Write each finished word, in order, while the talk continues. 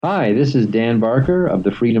Hi, this is Dan Barker of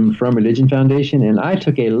the Freedom from Religion Foundation, and I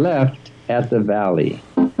took a left at the Valley.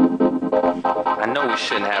 I know we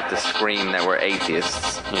shouldn't have to scream that we're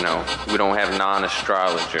atheists. You know, we don't have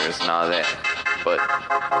non-astrologers and all that. But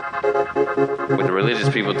with the religious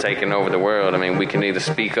people taking over the world, I mean, we can either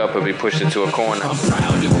speak up or be pushed into a corner. I'm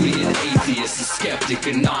proud to be an atheist, a skeptic,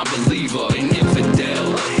 a non-believer, an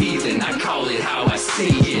infidel, a heathen. I call it how I see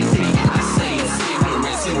it. I say it's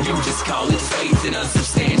ignorance and you just call it faith in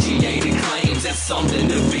unsubstantiated claims. That's something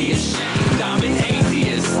to be ashamed. I'm an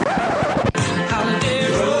atheist. Out there.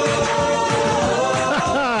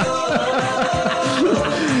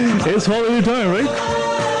 It's holiday time, right?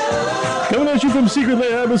 Coming at you from Secret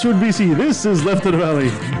Lake, Abbotsford, BC, this is Left of the Valley.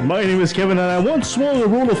 My name is Kevin, and I once swallowed a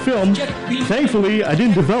roll of film. Thankfully, I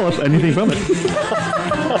didn't develop anything from it.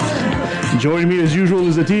 Joining me as usual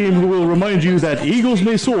is a team who will remind you that eagles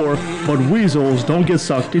may soar, but weasels don't get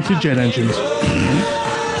sucked into jet engines.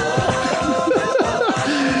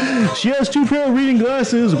 She has two pair of reading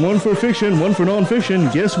glasses, one for fiction, one for non-fiction.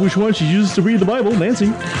 Guess which one she uses to read the Bible,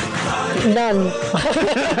 Nancy? None.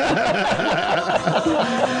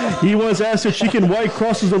 He once asked a chicken why he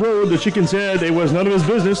crosses the road. The chicken said it was none of his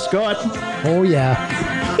business, Scott. Oh, yeah.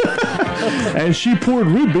 And she poured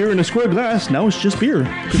root beer in a square glass. Now it's just beer.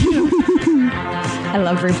 I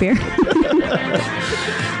love root beer.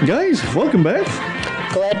 Guys, welcome back.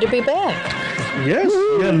 Glad to be back. Yes,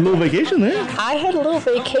 you had a little vacation there. I had a little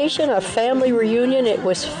vacation, a family reunion. It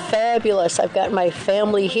was fabulous. I've got my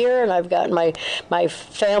family here, and I've got my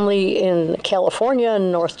family in California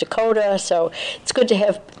and North Dakota. So it's good to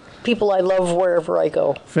have people I love wherever I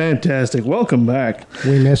go. Fantastic. Welcome back.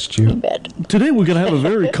 We missed you. Bet. Today we're going to have a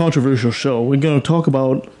very controversial show. We're going to talk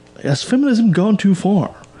about, has feminism gone too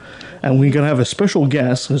far? And we're going to have a special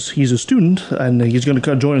guest. He's a student, and he's going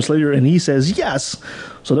to join us later, and he says yes.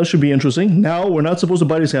 So that should be interesting. Now, we're not supposed to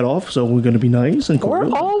bite his head off, so we're going to be nice and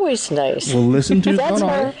cordial. We're always nice. We'll listen to... That's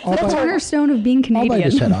our cornerstone of being Canadian. I'll bite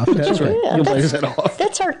his head off. That's right. Yeah, You'll bite his head off.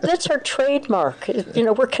 That's our trademark. You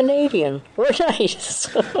know, we're Canadian. We're nice.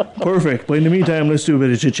 Perfect. But in the meantime, let's do a bit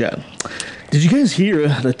of chit-chat. Did you guys hear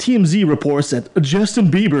that TMZ reports that Justin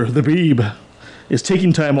Bieber, the Beeb, is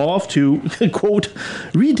taking time off to, quote,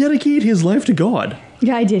 rededicate his life to God?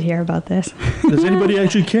 Yeah, I did hear about this. Does anybody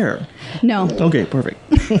actually care? No. Okay, perfect.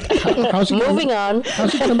 Moving on.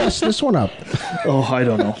 How's he going to mess this one up? Oh, I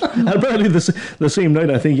don't know. Apparently, the same night,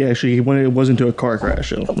 I think he was into a car crash.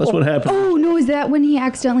 So that's what happened. Oh, no, is that when he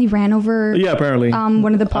accidentally ran over Yeah, apparently.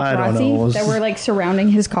 one of the I don't know. paparazzi that were like surrounding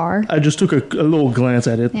his car? I just took a little glance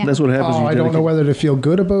at it. Yeah. That's what happens. Oh, I don't know whether to feel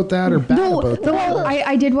good about that or bad about that.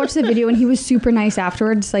 I did watch the video and he was super nice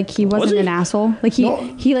afterwards. Like he wasn't he? an asshole. Like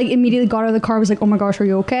he like immediately got out of the car, was like, "Oh my gosh, are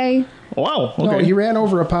you okay?" Wow. Okay. No, he ran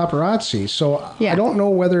over a paparazzi. So Yeah. I don't know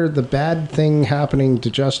whether the bad thing happening to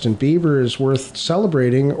Justin Bieber is worth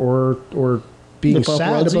celebrating or being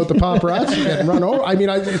sad paparazzi? about the paparazzi getting run over. I mean,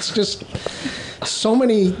 it's just so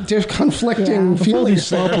many conflicting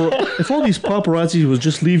feelings. If all these paparazzi would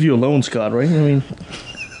just leave you alone, Scott, right? I mean,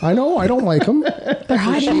 I know, I don't like him. They're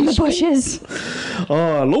hiding in the bushes.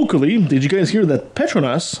 locally, did you guys hear that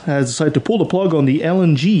Petronas has decided to pull the plug on the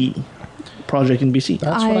LNG project in BC?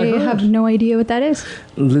 That's what I heard. have no idea what that is.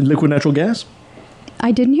 Liquid natural gas?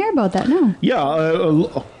 I didn't hear about that, no. Yeah,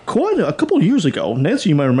 quite a couple of years ago, Nancy,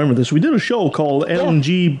 you might remember this. We did a show called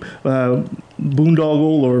LNG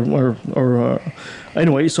Boondoggle or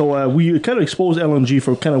anyway. So we kind of exposed LNG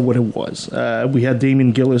for kind of what it was. We had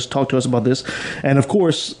Damien Gillis talk to us about this, and of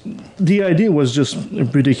course, the idea was just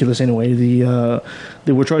ridiculous. Anyway,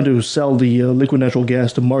 they were trying to sell the liquid natural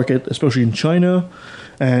gas to market, especially in China.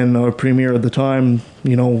 And our premier at the time,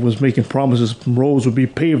 was making promises roads would be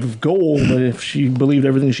paved with gold if she believed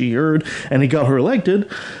everything she heard, and it got her elected.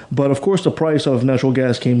 But of course, the price of natural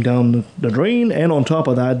gas came down the drain, and on top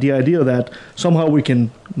of that, the idea that somehow we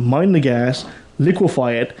can mine the gas,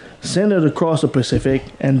 liquefy it, send it across the Pacific,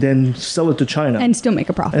 and then sell it to China. And still make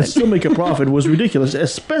a profit. Was ridiculous,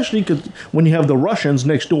 especially when you have the Russians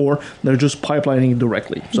next door, they're just pipelining it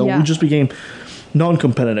directly. So we just became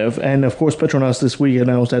non-competitive, and of course Petronas this week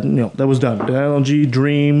announced that that was done. The LNG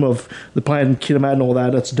dream of the plant in Kitimat and all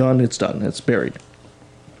that, that's done. It's buried.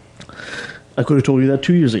 I could have told you that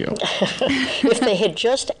 2 years ago. If they had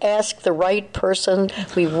just asked the right person,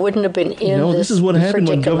 we wouldn't have been in this is what happens when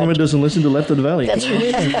predicament. government doesn't listen to Left of the Valley. That's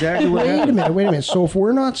right. Exactly what happened. Wait a minute. So if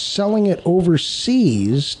we're not selling it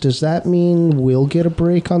overseas, does that mean we'll get a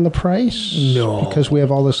break on the price? No. Because we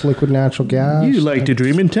have all this liquid natural gas? You like to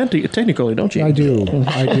dream technically, don't you? I do.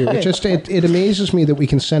 It amazes me that we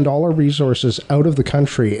can send all our resources out of the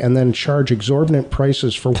country and then charge exorbitant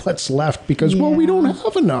prices for what's left because, we don't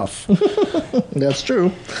have enough. That's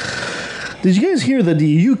true. Did you guys hear that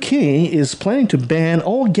the UK is planning to ban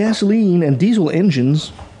all gasoline and diesel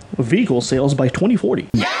engines vehicle sales by 2040?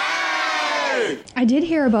 I did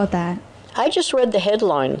hear about that. I just read the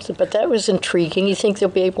headlines, but that was intriguing. You think they'll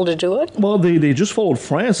be able to do it? Well, they just followed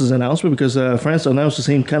France's announcement because France announced the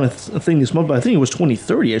same kind of thing this month, but I think it was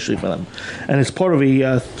 2030 actually for them. And it's part of a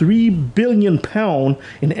 £3 billion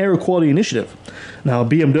in air quality initiative. Now,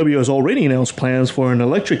 BMW has already announced plans for an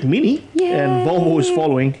electric Mini, Yay! and Volvo is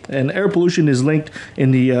following. And air pollution is linked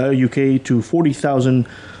in the UK to 40,000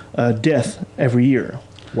 deaths every year.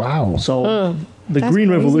 Wow. So the That's green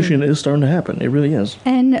crazy. revolution is starting to happen. It really is.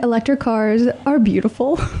 And electric cars are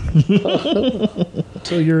beautiful.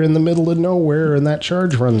 So you're in the middle of nowhere and that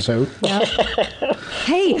charge runs out.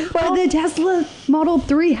 Hey, but the Tesla Model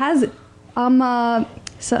 3 has what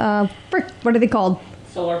are they called?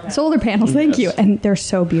 Solar panels. Thank you. And they're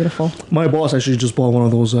so beautiful. My boss actually just bought one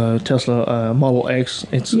of those Tesla Model X.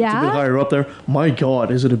 It's a bit higher up there. My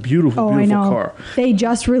God, is it a beautiful, I beautiful know. car. They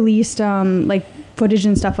just released like footage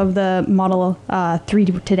and stuff of the Model 3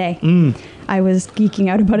 today. I was geeking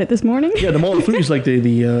out about it this morning. Yeah, the Model 3 is like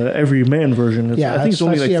the every man version. I think it's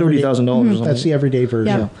only like $30,000 or something. That's the everyday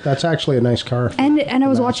version. Yeah. That's actually a nice car. And I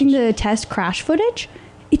was watching the test crash footage.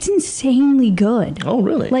 It's insanely good. Oh,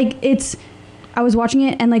 really? Like I was watching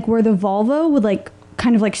it, and like where the Volvo would like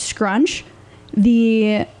kind of like scrunch,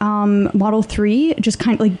 the Model 3 just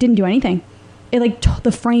kind of like didn't do anything. It like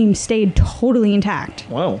the frame stayed totally intact.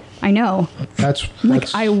 Wow. I know. That's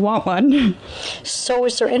I want one. So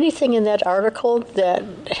is there anything in that article that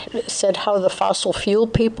said how the fossil fuel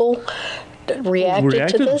people reacted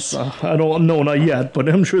to this? I don't know, not yet, but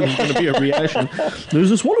I'm sure there's going to be a reaction. There's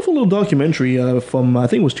this wonderful little documentary from, I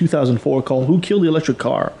think it was 2004, called Who Killed the Electric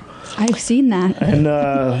Car? I've seen that. And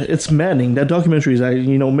it's maddening. That documentary is,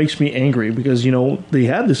 makes me angry because, they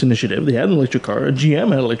had this initiative. They had an electric car. GM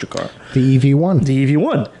had an electric car. the EV1. The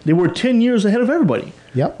EV1. They were 10 years ahead of everybody.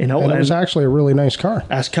 Yep. And it was actually a really nice car.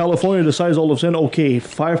 As California decides all of a sudden, okay,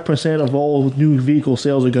 5% of all new vehicle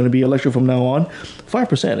sales are going to be electric from now on.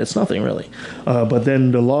 5%, it's nothing really. But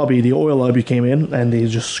then the oil lobby came in and they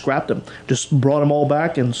just scrapped them. Just brought them all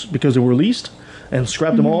back because they were leased and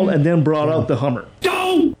scrapped them all and then brought out the Hummer.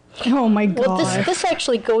 Oh my God. Well, this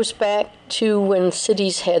actually goes back to when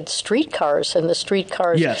cities had streetcars, and the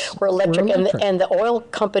streetcars were electric, and the oil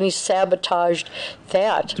companies sabotaged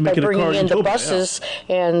that by bringing in the buses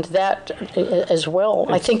and that as well.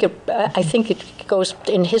 I think it goes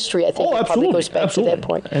in history. I think it probably goes back to that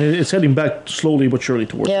point. And it's heading back slowly but surely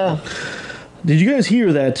towards that. Did you guys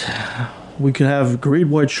hear that we could have great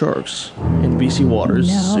white sharks in BC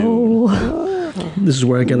waters soon? This is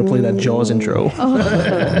where I got to play that Jaws intro.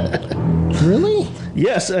 Really?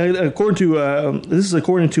 Yes, according to a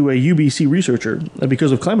UBC researcher.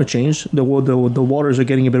 Because of climate change, the waters are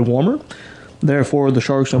getting a bit warmer. Therefore, the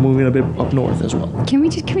sharks are moving a bit up north as well. Can we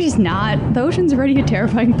just not? The ocean's already a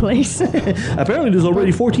terrifying place. Apparently, there's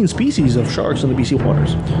already 14 species of sharks in the BC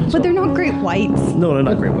waters. But they're not great whites. No, they're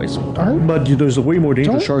not great whites. But there's way more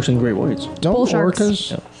dangerous sharks than great whites.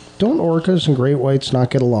 Don't orcas and great whites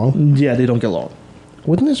not get along? Yeah, they don't get along.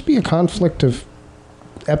 Wouldn't this be a conflict of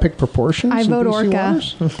epic proportions? I vote orca.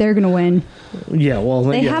 They're going to win. Yeah, well,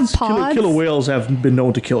 they have pods. Killer whales have been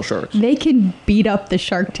known to kill sharks. They can beat up the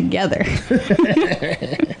shark together.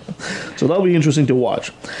 So that'll be interesting to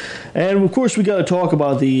watch. And of course, we got to talk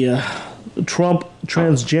about the Trump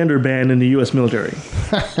transgender ban in the U.S. military.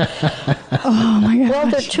 Oh my God! Well,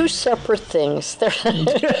 they're two separate things.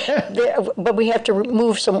 But we have to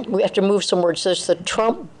move some. We have to move some words. There's the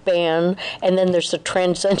Trump ban, and then there's the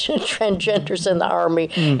transgenders in the army,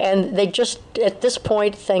 and they just at this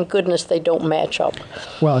point, thank goodness, they don't match up.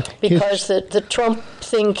 Well, because the Trump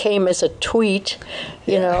thing came as a tweet,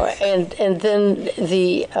 and then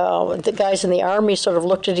the guys in the army sort of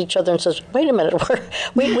looked at each other and says, "Wait a minute,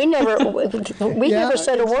 we never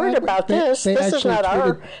said a word about this. This is not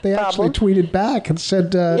our problem." They actually tweeted back and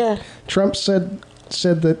said, Trump said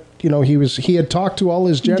that he had talked to all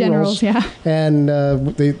his generals and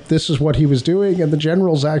this is what he was doing, and the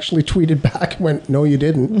generals actually tweeted back and went, "No, you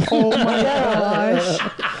didn't." Oh my gosh.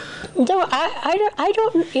 No, I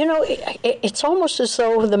don't, it's almost as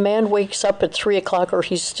though the man wakes up at 3 o'clock or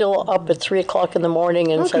he's still up at 3 o'clock in the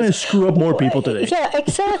morning and How can I screw up more people today? Yeah,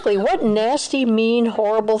 exactly. What nasty, mean,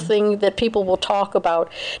 horrible thing that people will talk about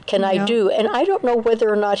can I do? And I don't know whether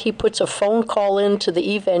or not he puts a phone call in to the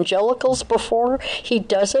evangelicals before he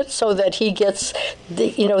does it so that he gets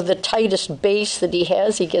the tightest base that he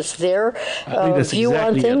has. He gets their view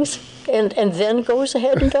on things. And then goes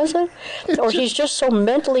ahead and does it? Or he's just so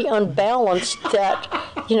mentally unbalanced is that,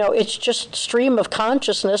 it's just stream of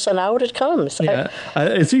consciousness and out it comes. Yeah,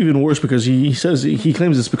 it's even worse because he says he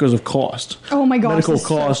claims it's because of cost. Oh my gosh, medical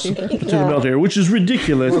costs to the military, which is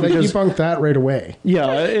ridiculous. Well, they debunked that right away.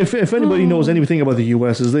 Yeah, if anybody knows anything about the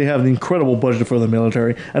U.S., is they have an incredible budget for the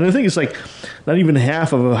military, and I think it's like not even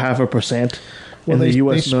half of 0.5% in the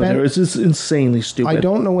U.S. military. It's just insanely stupid. I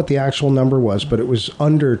don't know what the actual number was, but it was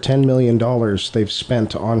under $10 million they've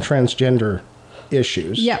spent on transgender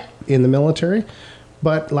issues in the military.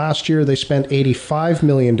 But last year they spent $85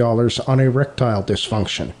 million on erectile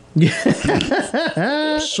dysfunction.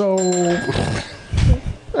 So...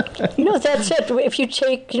 that's it. If you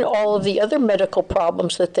take, all of the other medical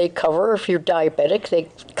problems that they cover, if you're diabetic, they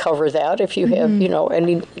cover that. If you have,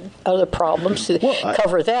 any other problems, they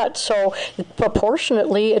cover that. So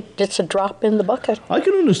proportionately, it's a drop in the bucket. I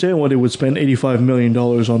can understand why they would spend $85 million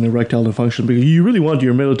on erectile dysfunction, because you really want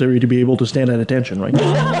your military to be able to stand at attention, right?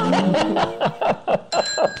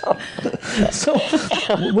 So,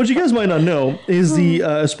 what you guys might not know is the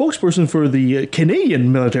spokesperson for the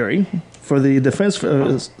Canadian military, for the defense,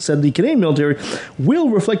 said the Canadian military will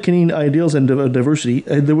reflect Canadian ideals and diversity.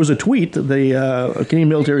 There was a tweet the Canadian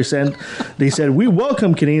military sent. They said, "We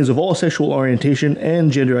welcome Canadians of all sexual orientation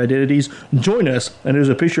and gender identities. Join us." And there's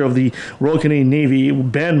a picture of the Royal Canadian Navy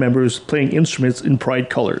band members playing instruments in pride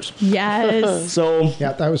colors. Yes. So,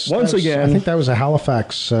 yeah, that was again, I think that was a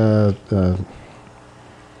Halifax.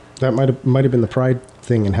 That might have been the Pride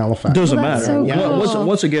thing in Halifax. Doesn't matter. So cool.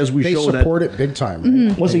 Once again, we they show that they support it big time.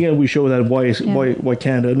 Right? Once again, we show that why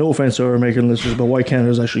Canada. No offense to our American listeners, but why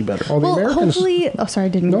Canada is actually better. Oh, the Americans. Hopefully, sorry, I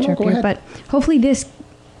didn't interrupt go you, ahead. but hopefully this,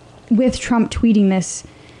 with Trump tweeting this,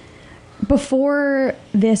 before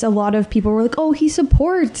this, a lot of people were like, "Oh, he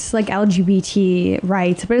supports like LGBT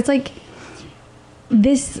rights," but it's like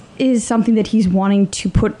this is something that he's wanting to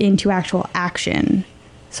put into actual action.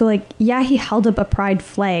 So, like, yeah, he held up a pride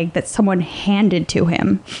flag that someone handed to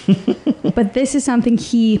him. But this is something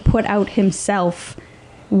he put out himself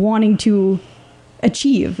wanting to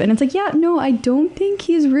achieve. And it's like, yeah, no, I don't think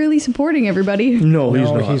he's really supporting everybody. No,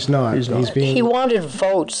 he's not. He wanted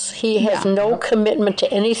votes. He has no commitment to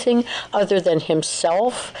anything other than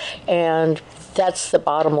himself, and that's the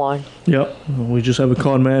bottom line. Yep. We just have a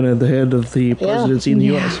con man at the head of the presidency in the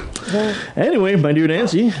U.S. Yeah. Anyway, my dear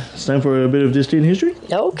Nancy, it's time for a bit of this day in history.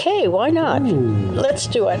 Okay, why not? Let's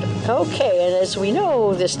do it. Okay, and as we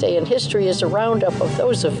know, this day in history is a roundup of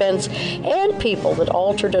those events and people that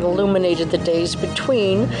altered and illuminated the days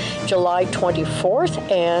between July 24th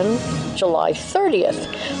and July 30th.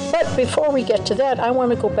 But before we get to that, I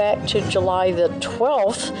want to go back to July the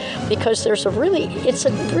 12th because it's a really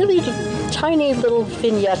tiny little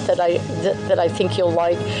vignette that I think you'll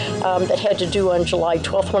like that had to do on July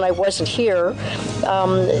 12th when I wasn't here.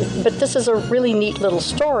 But this is a really neat little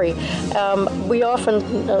story. We often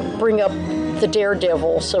bring up the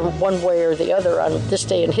daredevils one way or the other on this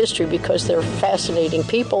day in history because they're fascinating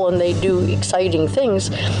people and they do exciting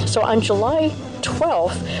things. So on July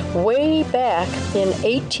 12th, way back in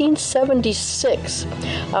 1876,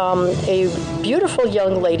 a beautiful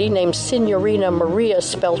young lady named Signorina Maria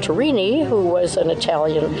Spelterini, who was an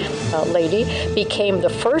Italian lady, became the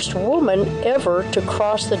first woman ever to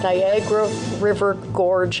cross the Niagara River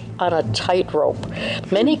Gorge on a tightrope.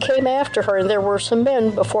 Many came after her, and there were some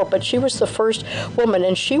men before, but she was the first woman,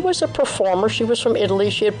 and she was a performer. She was from Italy.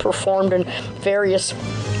 She had performed in various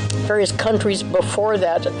countries before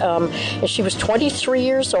that, and she was 23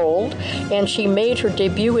 years old, and she made her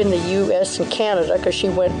debut in the U.S. and Canada because she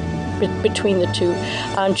went between the two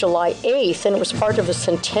on July 8th, and it was part of a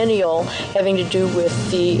centennial having to do with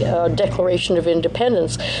the Declaration of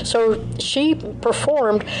Independence. So she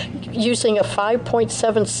performed using a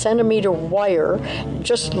 5.7 centimeter wire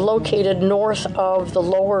just located north of the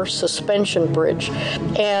lower suspension bridge,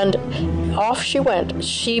 and off she went.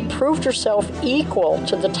 She proved herself equal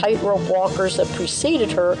to the tightrope walkers that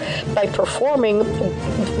preceded her by performing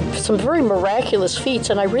some very miraculous feats,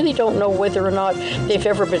 and I really don't know whether or not they've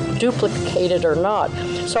ever been duplicated or not.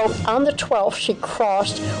 So on the 12th, she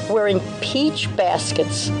crossed wearing peach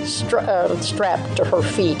baskets strapped to her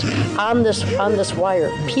feet on this wire.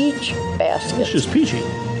 Peach baskets. It's just peachy.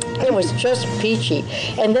 It was just peachy.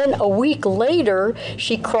 And then a week later,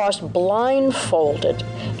 she crossed blindfolded.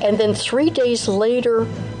 And then 3 days later,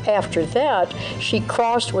 after that, she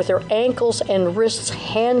crossed with her ankles and wrists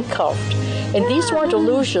handcuffed. And these weren't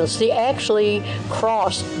illusions. They actually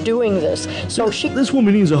crossed doing this. So this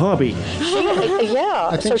woman needs a hobby.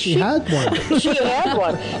 I think she had one. She had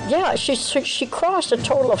one. Yeah, she crossed a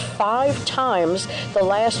total of 5 times, the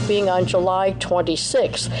last being on July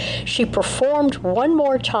 26th. She performed one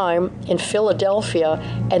more time in Philadelphia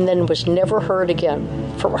and then was never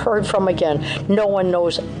heard from again. No one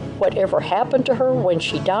knows whatever happened to her, when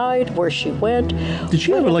she died, where she went. Did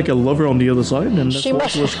she have a lover on the other side, and that's why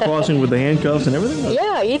she was crossing with the handcuffs and everything?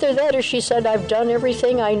 Yeah, either that or she said, I've done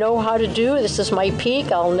everything I know how to do. This is my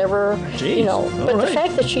peak. I'll never, But the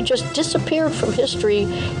fact that she just disappeared from history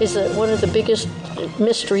is one of the biggest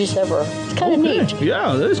mysteries ever. It's kind of neat.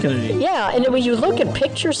 Yeah, that is kind of neat. Yeah, and when you look at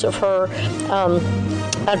pictures of her,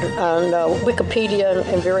 on Wikipedia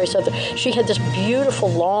and various other, she had this beautiful,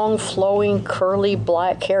 long, flowing, curly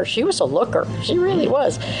black hair. She was a looker. She really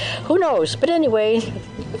was. Who knows? But anyway,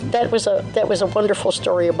 that was a wonderful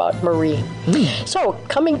story about Marie. So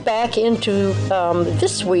coming back into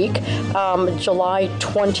this week, July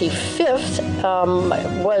 25th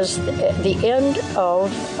was the end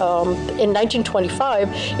of, in 1925,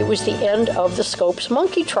 it was the end of the Scopes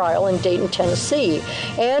monkey trial in Dayton, Tennessee.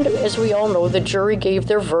 And as we all know, the jury gave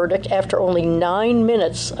their verdict after only 9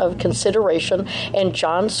 minutes of consideration, and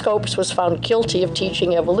John Scopes was found guilty of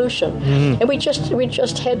teaching evolution. And we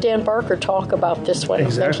just had Dan Barker talk about this one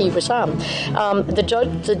that he was on.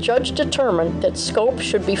 The judge determined that Scopes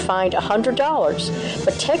should be fined $100,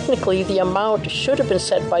 but technically the amount should have been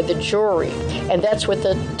set by the jury, and that's what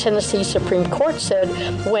the Tennessee Supreme Court said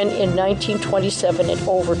when in 1927 it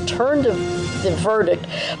overturned the verdict,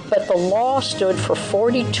 but the law stood for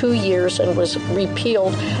 42 years and was repealed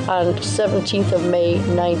on 17th of May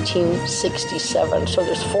 1967. So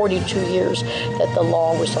there's 42 years that the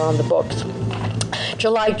law was on the books.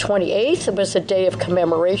 July 28th was a day of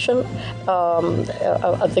commemoration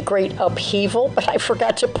of the great upheaval, but I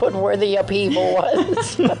forgot to put where the upheaval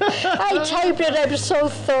was. I typed it. I'm so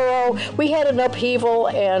thorough. We had an upheaval,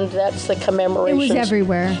 and that's the commemoration. It was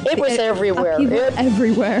everywhere. It was everywhere.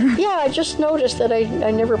 Everywhere. Yeah, I just noticed that I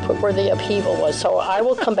never put where the upheaval was, so I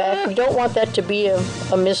will come back. We don't want that to be a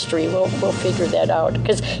mystery. We'll figure that out,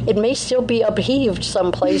 because it may still be upheaved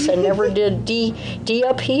someplace and never did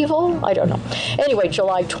de-upheaval. I don't know. Anyway,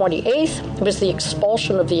 July 28th was the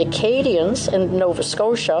expulsion of the Acadians in Nova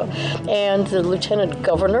Scotia, and the lieutenant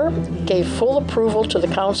governor gave full approval to the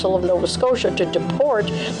Council of Nova Scotia to deport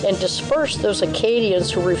and disperse those Acadians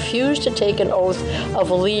who refused to take an oath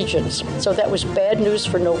of allegiance. So that was bad news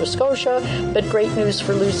for Nova Scotia, but great news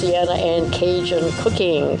for Louisiana and Cajun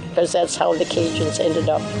cooking, because that's how the Cajuns ended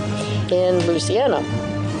up in Louisiana.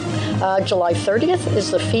 July 30th is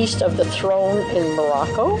the Feast of the Throne in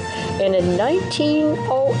Morocco. And in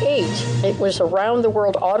 1908, it was a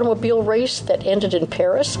round-the-world automobile race that ended in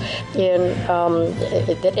Paris. And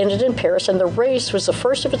the race was the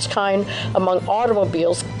first of its kind among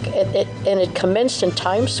automobiles. And it commenced in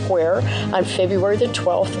Times Square on February the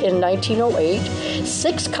 12th in 1908.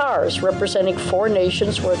 6 cars representing 4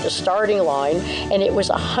 nations were at the starting line, and it was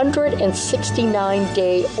a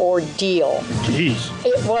 169-day ordeal. Jeez.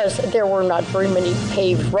 It was. There were not very many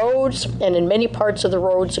paved roads, and in many parts of the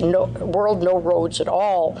world, no roads at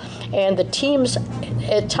all. And the teams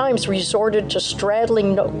at times resorted to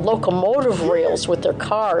straddling locomotive rails with their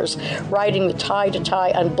cars, riding the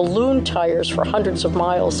tie-to-tie on balloon tires for hundreds of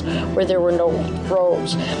miles where there were no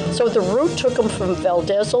roads. So the route took them from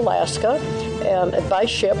Valdez, Alaska, by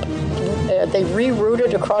ship. They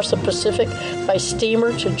rerouted across the Pacific by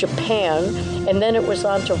steamer to Japan, and then it was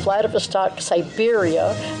on to Vladivostok,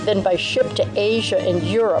 Siberia, then by ship to Asia and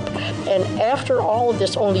Europe. And after all of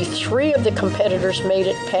this, only 3 of the competitors made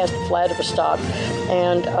it past Vladivostok,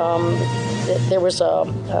 and there was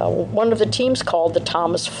one of the teams called the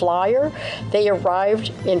Thomas Flyer. They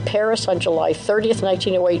arrived in Paris on July 30th,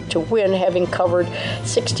 1908 to win, having covered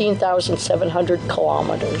 16,700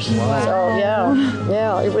 kilometers. Wow. So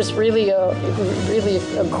yeah, it was really a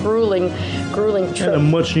grueling trip. And a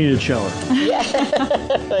much-needed shower. Yeah,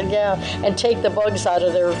 yeah, and take the bugs out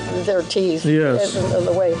of their teeth. Yes. In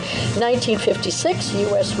the way. 1956,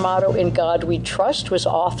 U.S. motto "In God We Trust" was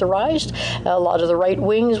authorized. A lot of the right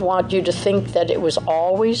wings want you to think that it was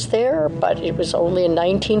always there, but it was only in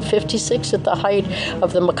 1956 at the height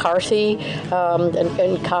of the McCarthy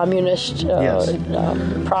and communist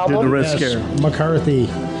problem. The Red Yes, Scare. McCarthy.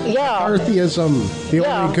 McCarthyism. The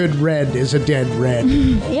only good red is a dead red.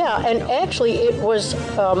 Yeah, and actually it was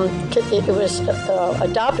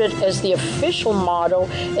adopted as the official motto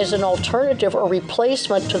as an alternative or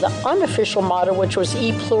replacement to the unofficial motto, which was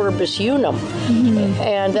E pluribus unum.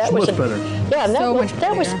 And that was better. Yeah, and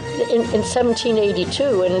that was in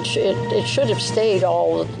 1782, and it should have stayed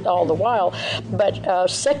all the while. But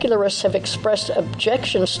secularists have expressed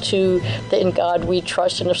objections to the "In God We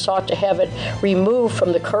Trust" and have sought to have it removed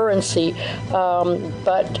from the currency.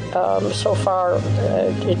 But so far,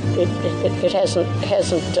 it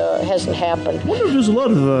hasn't happened. I wonder if there's a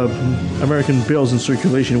lot of American bills in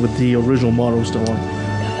circulation with the original motto still on.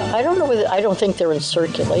 I don't know whether, I don't think they're in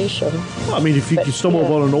circulation. Well, I mean, if you stumble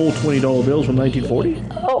upon an old $20 bills from 1940.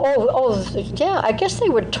 Yeah, I guess they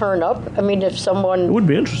would turn up. I mean, if someone... It would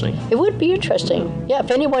be interesting. It would be interesting. Yeah,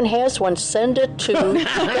 if anyone has one, send it to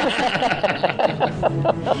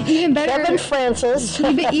even better, Kevin Francis.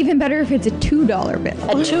 Even better if it's a $2 bill.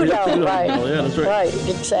 A $2, right. Yeah, that's right. Right,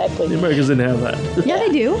 exactly. The Americans didn't have that. Yeah, they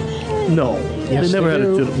do. No. Yes, they never had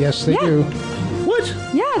do. a $2. Yes, they do. What?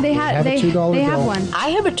 Yeah, they have a $2 they have bill. one. I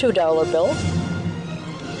have a $2 bill.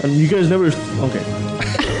 And you guys never... Okay.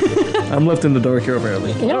 I'm left in the dark here,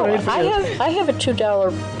 apparently. No, All right, I have a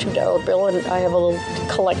 $2 bill, and I have a little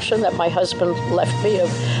collection that my husband left me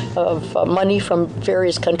of money from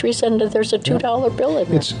various countries, and there's a $2 bill in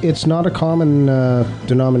there. It's not a common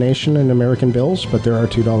denomination in American bills, but there are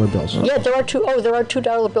 $2 bills. Yeah, there are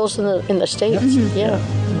 $2 bills in the States. Yeah.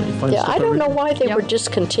 Yeah, I don't know why they were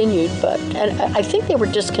discontinued, and I think they were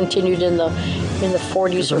discontinued in the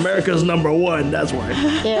 40s. America's number one, that's why.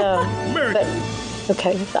 Yeah. America.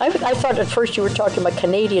 Okay. I thought at first you were talking about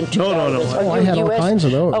Canadian $2. No. Oh, I had all kinds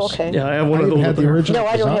of those. Oh, okay. Yeah, I have one of those. Had the original No,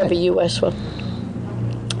 I don't design. have a U.S. one.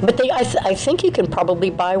 But I think you can probably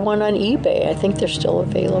buy one on eBay. I think they're still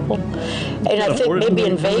available. And I think maybe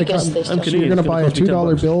in Vegas they still... So you're going to buy a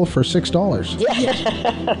 $2 bill for $6. Yeah.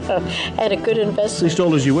 And a good investment.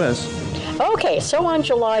 $6 US. Okay, so on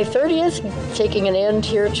July 30th, taking an end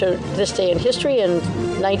here to this day in history, in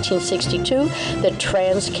 1962, the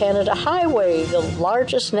Trans-Canada Highway, the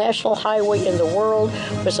largest national highway in the world,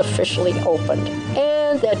 was officially opened.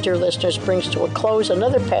 And that, dear listeners, brings to a close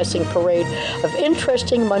another passing parade of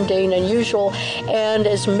interesting, mundane, unusual, and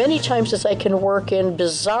as many times as I can work in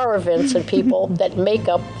bizarre events and people that make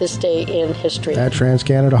up this day in history. That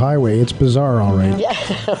Trans-Canada Highway, it's bizarre, all right.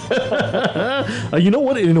 Yeah. You know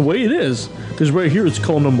what? In a way, it is. Because right here it's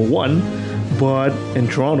called number 1, but in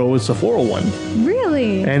Toronto it's a 401.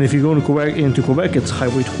 Really? And if you go into Quebec, it's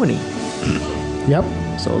Highway 20. Yep.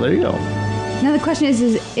 So there you go. Now the question is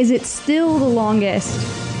it still the longest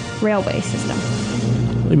railway system?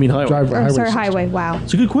 I mean highway. Highway. Wow.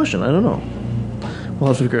 It's a good question. I don't know. We'll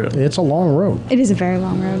have to figure it out. It's a long road. It is a very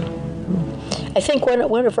long road. I think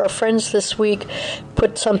one of our friends this week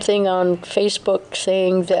put something on Facebook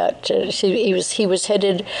saying that he was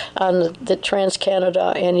headed on the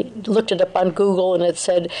Trans-Canada, and he looked it up on Google, and it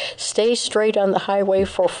said, stay straight on the highway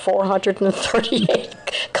for 438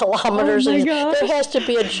 kilometers. Oh my and gosh. there has to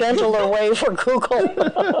be a gentler way for Google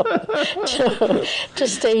to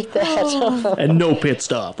state that. And no pit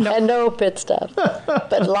stop. And no pit stop.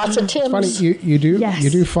 But lots of Tims. Funny, you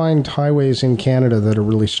do find highways in Canada that are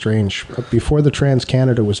really strange. Before the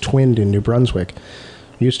Trans-Canada was twinned in New Brunswick,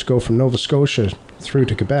 you used to go from Nova Scotia through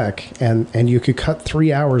to Quebec, and you could cut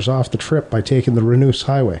 3 hours off the trip by taking the Renouse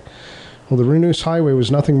Highway. Well, the Renouse Highway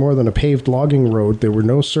was nothing more than a paved logging road. There were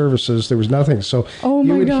no services. There was nothing. So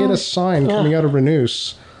you would hit a sign coming out of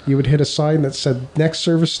Renouse. You would hit a sign that said, next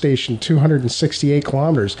service station, 268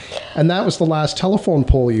 kilometers. And that was the last telephone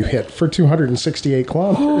pole you hit for 268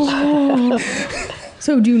 kilometers.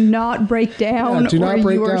 So do not break down. Yeah, do not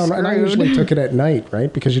break down. Screwed. And I usually took it at night,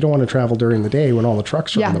 right? Because you don't want to travel during the day when all the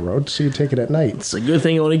trucks are on the road. So you take it at night. It's a good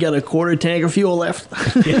thing you only got a quarter tank of fuel left.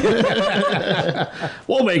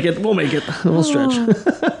 We'll make it. We'll stretch.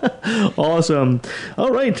 Awesome. All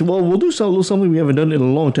right. Well, we'll do something we haven't done in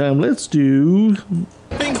a long time. Let's do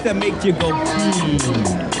things that make you go.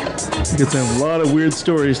 We got a lot of weird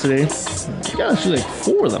stories today. Gosh, like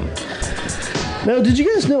 4 of them. Now, did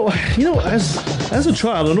you guys know, as a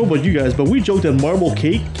child, I don't know about you guys, but we joked that marble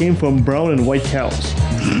cake came from brown and white cows.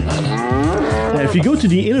 Now, if you go to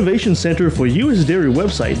the Innovation Center for U.S. Dairy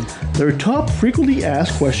website, their top frequently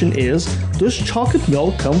asked question is, does chocolate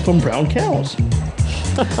milk come from brown cows?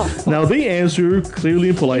 Now, they answer clearly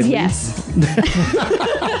and politely. Yes.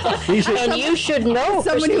 And you should know.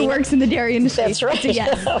 Someone who works in the dairy industry. That's right.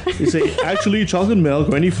 Yes. They say, actually, chocolate milk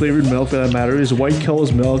or any flavored milk for that matter is white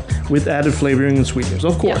cow's milk with added flavoring and sweeteners.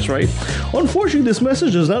 Of course, right? Unfortunately, this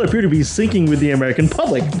message does not appear to be syncing with the American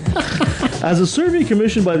public. As a survey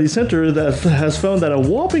commissioned by the center that has found that a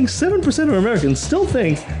whopping 7% of Americans still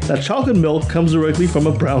think that chocolate milk comes directly from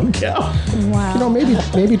a brown cow. Wow. You know,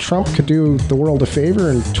 maybe Trump could do the world a favor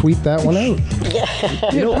and tweet that one out.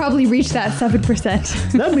 You'll probably reach that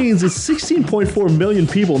 7%. That means it's 16.4 million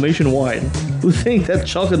people nationwide who think that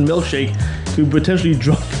chocolate milkshake could potentially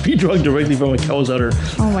be drunk directly from a cow's udder.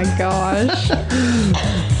 Oh my gosh.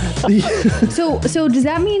 So does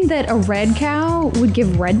that mean that a red cow would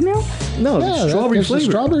give red milk? No, Yeah, it's strawberry flavor.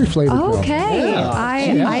 Strawberry flavored milk. Okay. Yeah.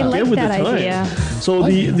 I like Get with that the time. idea. So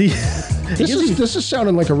This is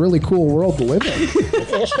sounding like a really cool world to live in.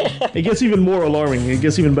 it gets even more alarming. It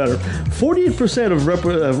gets even better. 48% of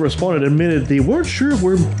respondents admitted they weren't sure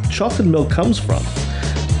where chocolate milk comes from.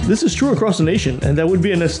 This is true across the nation, and that would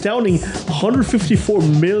be an astounding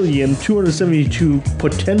 154,272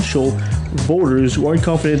 potential voters who aren't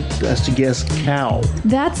confident as to guess cow.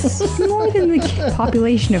 That's more than the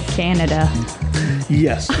population of Canada.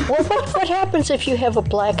 Yes. Well, what happens if you have a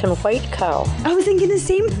black and white cow? I was thinking the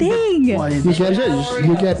same thing.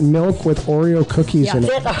 You get milk with Oreo cookies in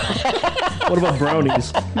it. What about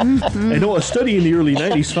brownies? I know a study in the early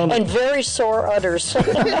 90s found And very sore udders. a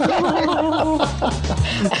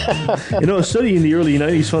study in the early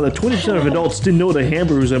 90s found that 20% of adults didn't know that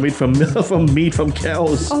hamburgers are made from meat from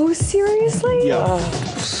cows. Oh, seriously? Yeah.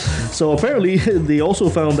 So apparently, they also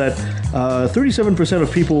found that 37%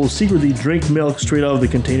 of people secretly drink milk straight out of the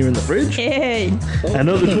container in the fridge. Hey.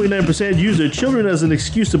 Another 29% use their children as an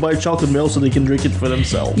excuse to buy chocolate milk so they can drink it for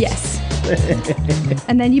themselves. Yes.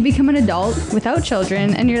 And then you become an adult without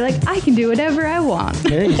children, and you're like, I can do whatever I want.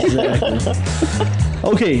 Exactly.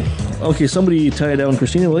 Okay, somebody tie it down,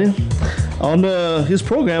 Christina, will you? On his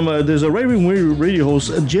program, there's a right-wing radio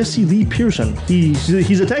host, Jesse Lee Pearson.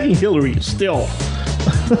 He's attacking Hillary still.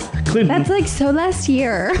 Clinton. That's like so last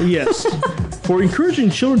year. Yes. For encouraging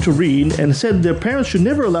children to read, and said their parents should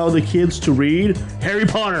never allow the kids to read Harry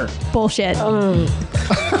Potter. Bullshit.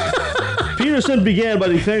 Peterson began by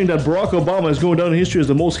declaring that Barack Obama is going down in history as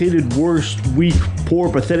the most hated, worst, weak, poor,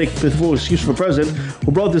 pathetic, pitiful excuse for president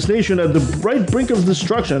who brought this nation at the right brink of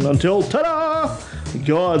destruction until, ta-da!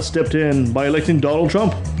 God stepped in by electing Donald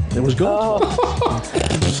Trump. It was God.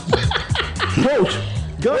 Quote,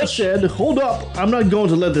 God said, hold up, I'm not going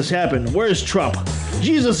to let this happen. Where's Trump?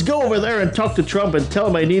 Jesus, go over there and talk to Trump and tell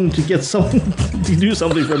him I need him to get something to do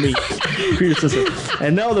something for me. Peterson said.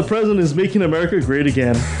 And now the president is making America great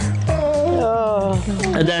again.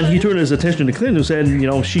 And then he turned his attention to Clinton, who said,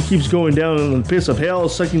 she keeps going down in the pits of hell,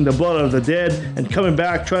 sucking the blood out of the dead, and coming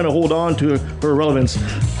back, trying to hold on to her relevance.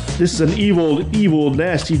 This is an evil,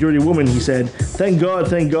 nasty, dirty woman, he said. Thank God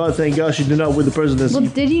she did not win the presidency. Well,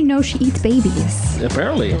 did you know she eats babies?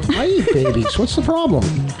 Apparently. I eat babies. What's the problem?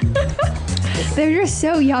 They're just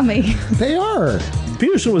so yummy. They are.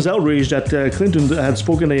 Peterson was outraged that Clinton had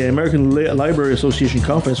spoken at the American Library Association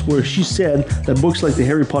conference where she said that books like the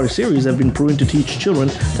Harry Potter series have been proven to teach children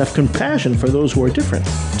to have compassion for those who are different.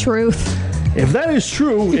 Truth. If that is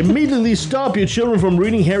true, immediately stop your children from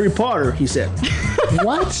reading Harry Potter, he said.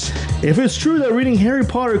 What? If it's true that reading Harry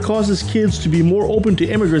Potter causes kids to be more open to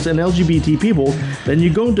immigrants and LGBT people, then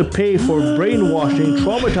you're going to pay for brainwashing,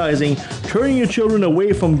 traumatizing, turning your children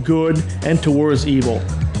away from good and towards evil.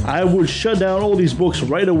 I would shut down all these books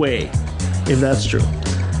right away, if that's true.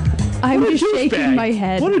 I'm just shaking my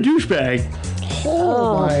head. What a douchebag.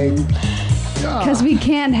 Oh my God. Because we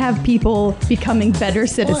can't have people becoming better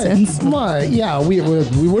citizens. Yeah, we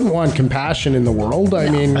wouldn't want compassion in the world. I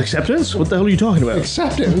mean... Acceptance? What the hell are you talking about?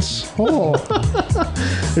 Acceptance? Oh.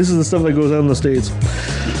 This is the stuff that goes on in the States.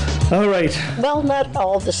 All right. Well, not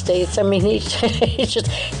all the states. I mean, it's just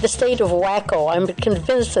the state of Wacko. I'm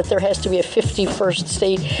convinced that there has to be a 51st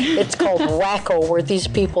state. It's called Wacko, where these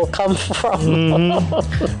people come from.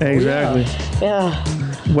 Mm-hmm. Exactly. Yeah.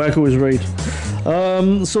 Wacko is right.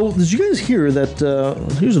 So, did you guys hear that?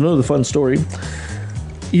 Here's another fun story.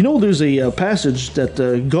 There's a passage that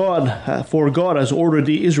God has ordered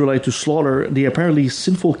the Israelites to slaughter the apparently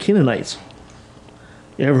sinful Canaanites.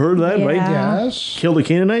 You ever heard of that, right? Yes. Kill the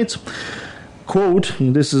Canaanites. Quote,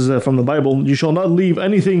 this is from the Bible, you shall not leave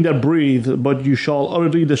anything that breathes, but you shall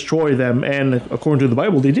utterly destroy them. And according to the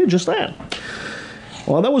Bible, they did just that.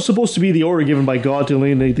 Well, that was supposed to be the order given by God to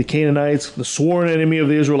eliminate the Canaanites, the sworn enemy of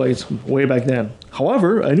the Israelites, way back then.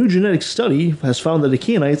 However, a new genetic study has found that the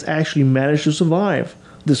Canaanites actually managed to survive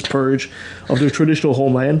this purge of their traditional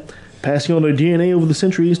homeland, passing on their DNA over the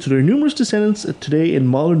centuries to their numerous descendants today in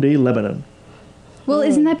modern-day Lebanon. Well,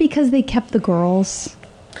 isn't that because they kept the girls?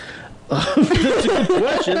 That's a good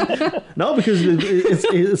question. No, because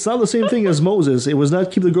it's not the same thing as Moses. It was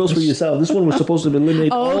not keep the girls for yourself. This one was supposed to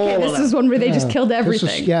eliminate all okay, of this them. is one where they just killed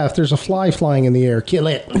everything. If there's a fly flying in the air, kill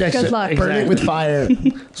it. Good luck. Burn it with fire.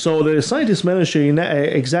 So the scientists managed to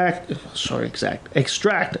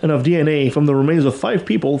extract enough DNA from the remains of 5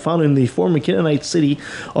 people found in the former Canaanite city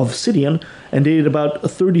of Sidon and dated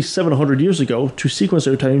about 3,700 years ago to sequence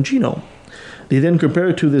their entire genome. They then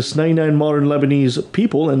compared it to this 99 modern Lebanese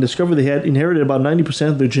people and discovered they had inherited about 90%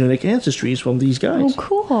 of their genetic ancestries from these guys. Oh,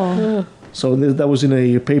 cool. So that was in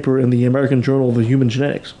a paper in the American Journal of Human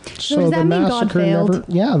Genetics. So does that mean God failed?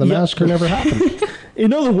 Massacre never happened.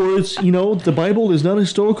 In other words, the Bible is not a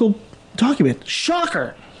historical document.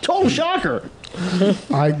 Shocker! Total shocker!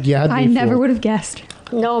 I never would have guessed.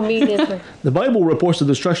 No, me neither. The Bible reports the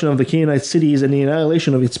destruction of the Canaanite cities and the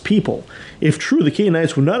annihilation of its people. If true, the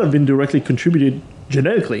Canaanites would not have been directly contributed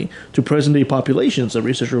genetically to present-day populations, the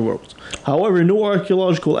researcher wrote. However, no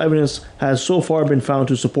archaeological evidence has so far been found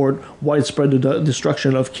to support widespread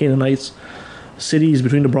destruction of Canaanites cities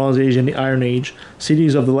between the Bronze Age and the Iron Age.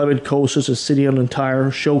 Cities of the Levant coast, such as Sidon and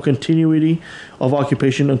Tyre, show continuity of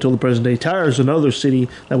occupation until the present day. Tyre is another city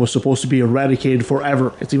that was supposed to be eradicated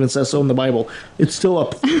forever. It even says so in the Bible. It's still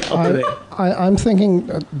up today. I'm thinking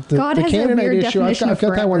the Canaanite issue, I've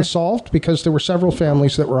got that one solved because there were several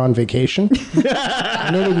families that were on vacation.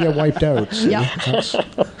 And they didn't get wiped out. So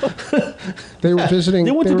they were visiting.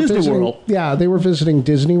 They went to Disney World. Yeah, they were visiting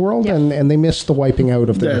Disney World, and they missed the wiping out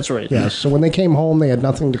of their... That's right. Yes, so when they came home, they had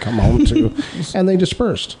nothing to come home to, and they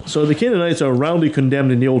dispersed. So the Canaanites are roundly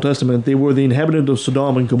condemned in the Old Testament. They were the inhabitants of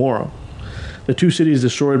Sodom and Gomorrah, the 2 cities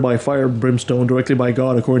destroyed by fire and brimstone directly by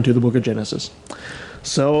God, according to the book of Genesis.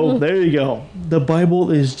 So there you go. The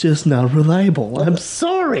Bible is just not reliable. I'm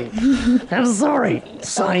sorry. I'm sorry.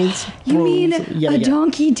 Science. You mean a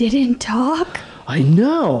donkey didn't talk? I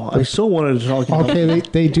know. I so wanted to talk about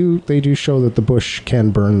it. They do show that the bush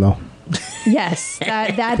can burn, though. Yes,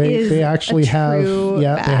 they actually have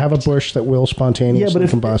fact. They have a bush that will spontaneously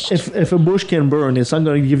combust. If a bush can burn, it's not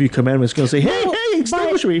going to give you commandments. It's going to say, hey,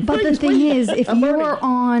 extinguish me. But the thing is, if you are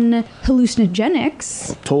on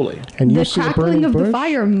hallucinogenics, totally, and the crackling of the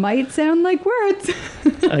fire might sound like words.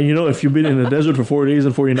 If you've been in the desert for 4 days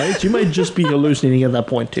and 40 nights, you might just be hallucinating at that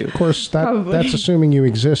point too. Of course, that's assuming you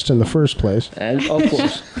exist in the first place. And of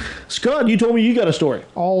course, Scott, you told me you got a story.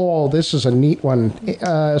 Oh, this is a neat one.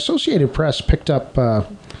 Associated Press picked up.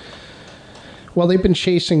 They've been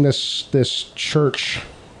chasing this church,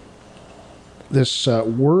 this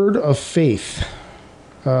Word of Faith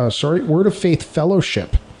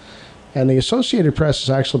Fellowship, and the Associated Press has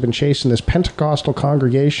actually been chasing this Pentecostal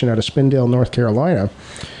congregation out of Spindale, North Carolina,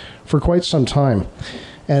 for quite some time.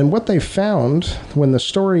 And what they found when the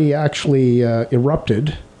story actually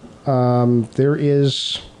erupted, there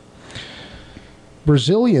is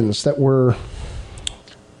Brazilians that were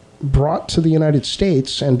brought to the United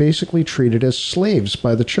States and basically treated as slaves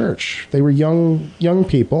by the church. They were young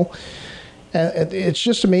people. It's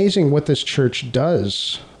just amazing what this church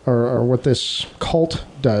does, or what this cult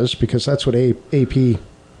does, because that's what AP,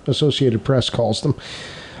 Associated Press, calls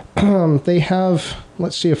them. They have,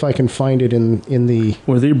 let's see if I can find it in the...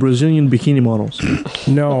 Were they Brazilian bikini models?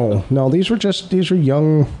 No, these are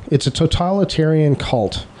young. It's a totalitarian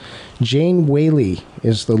cult. Jane Whaley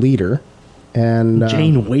is the leader. And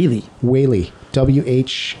Jane Whaley. Whaley.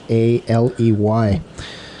 Whaley.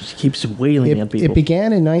 She keeps wailing at people. It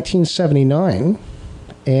began in 1979,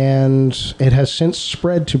 and it has since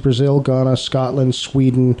spread to Brazil, Ghana, Scotland,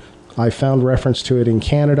 Sweden. I found reference to it in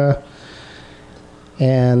Canada.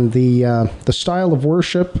 And the style of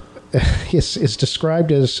worship is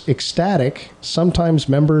described as ecstatic. Sometimes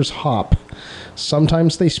members hop.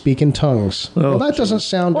 Sometimes they speak in tongues. Well, that doesn't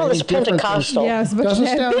sound any different. Pentecostal. Yes, but doesn't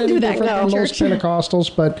sound any different than most Pentecostals.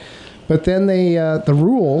 But then the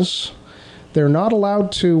rules, they're not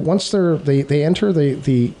allowed to, once they enter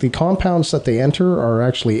the compounds that they enter are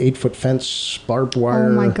actually 8-foot fence, barbed wire.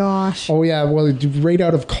 Oh my gosh. Oh yeah, well, right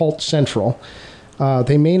out of Cult Central.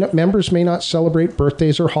 Members may not celebrate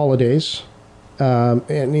birthdays or holidays, and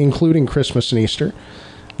including Christmas and Easter.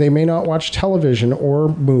 They may not watch television or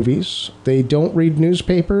movies. They don't read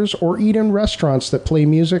newspapers or eat in restaurants that play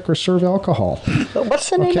music or serve alcohol. But what's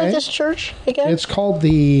the name of this church again? It's called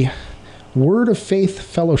the Word of Faith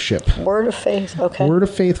Fellowship. Word of Faith, okay. Word of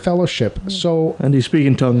Faith Fellowship. So, and they speak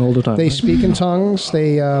in tongue all the time. They speak in tongues.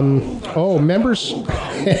 They, members,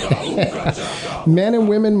 men and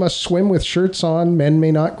women must swim with shirts on. Men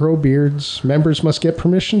may not grow beards. Members must get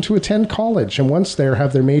permission to attend college, and once there,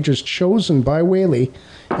 have their majors chosen by Whaley,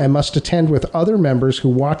 and must attend with other members who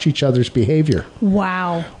watch each other's behavior.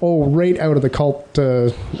 Wow. Oh, right out of the cult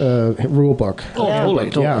rule book. Oh,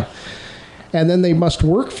 totally. Yeah. And then they must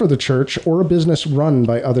work for the church or a business run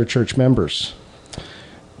by other church members.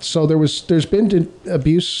 So there's been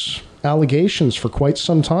abuse allegations for quite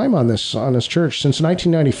some time on this church. Since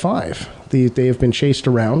 1995, they have been chased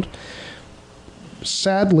around.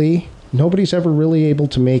 Sadly, nobody's ever really able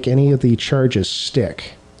to make any of the charges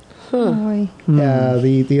stick.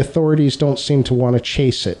 The authorities don't seem to want to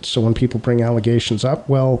chase it. So when people bring allegations up,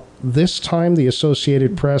 well, this time the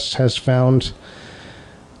Associated Press has found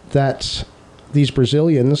that these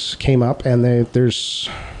Brazilians came up, and there's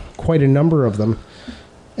quite a number of them.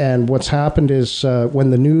 And what's happened is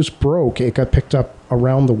when the news broke, it got picked up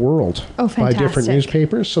around the world by different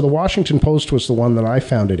newspapers. So the Washington Post was the one that I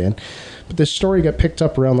found it in. But this story got picked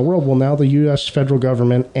up around the world. Well, now the U.S. federal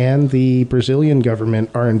government and the Brazilian government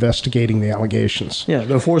are investigating the allegations. Yeah,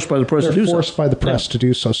 they're forced by the press to do so. They're forced by the press to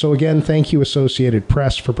do so. So again, thank you, Associated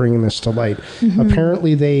Press, for bringing this to light.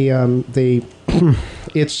 Apparently, they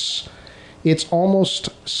it's almost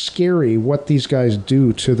scary what these guys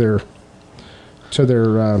do to their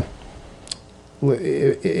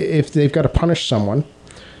if they've got to punish someone.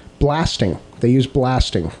 Blasting. They use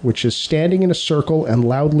blasting, which is standing in a circle and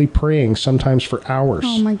loudly praying, sometimes for hours.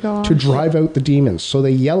 Oh my God. To drive out the demons. So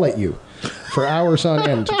they yell at you for hours on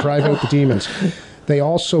end to drive out the demons. They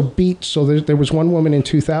also beat. So there was one woman in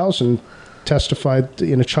 2000 testified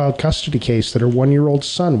in a child custody case that her 1-year-old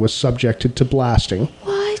son was subjected to blasting.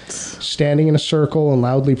 What? Standing in a circle and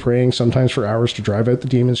loudly praying, sometimes for hours, to drive out the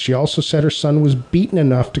demons. She also said her son was beaten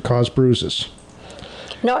enough to cause bruises.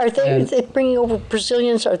 Now, are they bringing over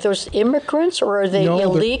Brazilians? Are those immigrants, or are they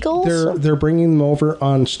illegals? They're bringing them over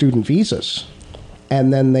on student visas,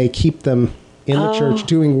 and then they keep them in the church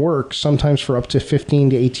doing work, sometimes for up to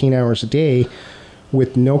 15 to 18 hours a day,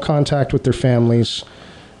 with no contact with their families,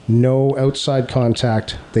 no outside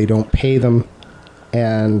contact. They don't pay them,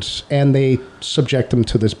 and they subject them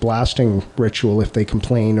to this blasting ritual if they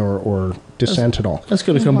complain or dissent at all. That's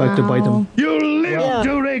going to come back to bite them. You'll live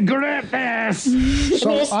to regret this.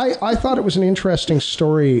 So I thought it was an interesting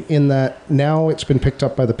story in that now it's been picked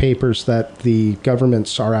up by the papers that the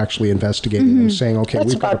governments are actually investigating them, saying, okay,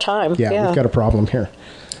 That's about time. Yeah, we've got a problem here.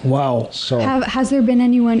 Wow. So has there been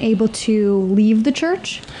anyone able to leave the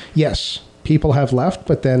church? Yes, people have left,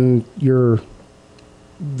 but then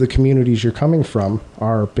the communities you're coming from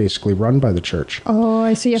are basically run by the church. Oh,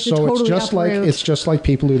 I see. You have to totally uproot. It's just like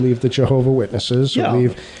people who leave the Jehovah's Witnesses. Yeah. Or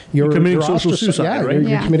leave, you're committing social suicide, right?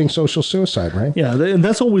 You're committing social suicide, right? Yeah, and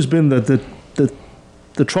that's always been the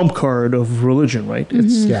trump card of religion, right?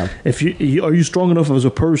 It's if you are you strong enough as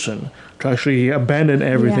a person to actually abandon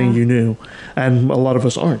everything you knew, and a lot of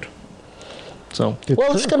us aren't. So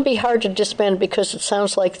it's going to be hard to disband because it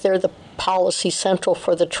sounds like they're the policy central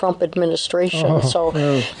for the Trump administration.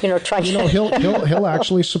 Trying to he'll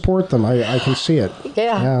actually support them. I can see it.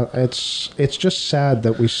 Yeah. It's just sad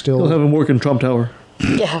that we still have him work in Trump Tower.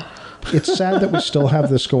 Yeah. It's sad that we still have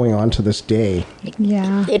this going on to this day.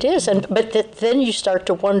 Yeah. It is, but then you start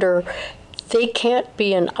to wonder. They can't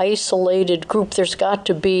be an isolated group. There's got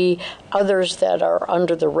to be others that are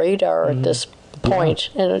under the radar at this point,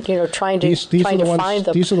 and trying to find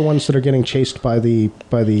them. These are the ones that are getting chased by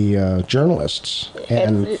the journalists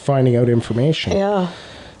and finding out information. Yeah.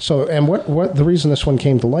 So, and what the reason this one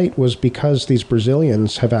came to light was because these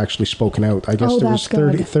Brazilians have actually spoken out. I guess there was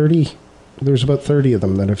 30. There's about 30 of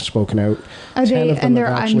them that have spoken out. Are they? And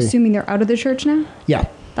I'm assuming they're out of the church now. Yeah.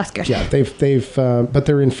 That's good. Yeah, they've but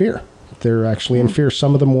they're in fear. They're actually in fear.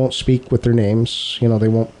 Some of them won't speak with their names. They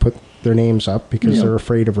won't put their names up because they're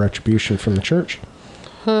afraid of retribution from the church.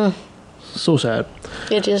 So sad.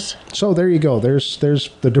 It is. So there you go. There's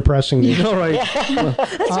the depressing news. All right.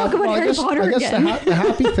 Let's talk about Harry Potter again. The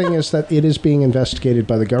happy thing is that it is being investigated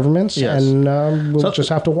by the governments, and we'll just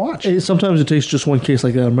have to watch. Sometimes it takes just one case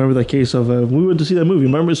like that. Remember that case of we went to see that movie.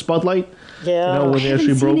 Remember Spotlight? Yeah. When they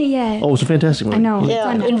actually broke. Seen it yet. Oh, it's a fantastic movie. I know.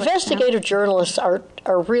 Yeah. Investigative journalists are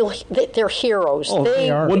real. They're heroes. Oh, they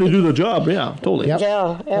are. When they do the job, yeah, totally. Yep.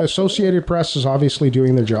 Yeah. The Associated Press is obviously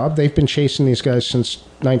doing their job. They've been chasing these guys since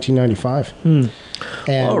 1995.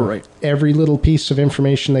 And every little piece of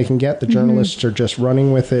information they can get, the journalists are just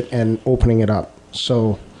running with it and opening it up.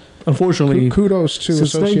 So, unfortunately, kudos to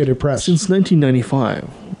Associated Press. Since 1995,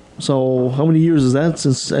 So how many years is that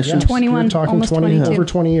since Section 21, You're talking almost 20, 22. over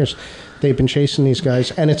 20 years. They've been chasing these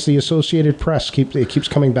guys, and it's the Associated Press. It keeps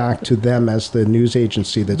coming back to them as the news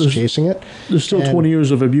agency that's chasing it. There's still 20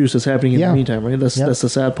 years of abuse that's happening in the meantime, right? That's the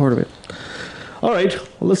sad part of it. All right,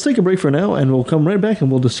 well, let's take a break for now, and we'll come right back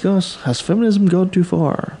and we'll discuss, has feminism gone too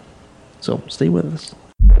far? So stay with us.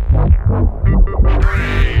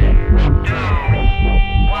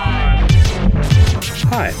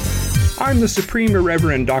 Hi, I'm the Supreme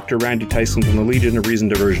Irreverend Dr. Randy Tyson from the Legion of Reason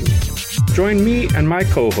Diversion. Join me and my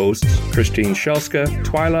co-hosts, Christine Shelska,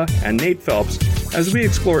 Twyla, and Nate Phelps, as we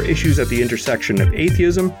explore issues at the intersection of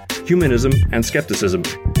atheism, humanism, and skepticism.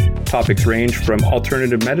 Topics range from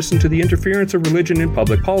alternative medicine to the interference of religion in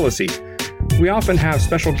public policy. We often have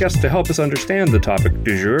special guests to help us understand the topic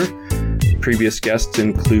du jour. Previous guests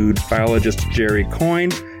include biologist Jerry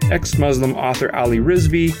Coyne, ex-Muslim author Ali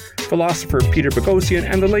Rizvi, philosopher Peter Boghossian,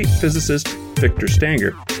 and the late physicist Victor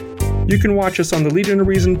Stanger. You can watch us on the Legion of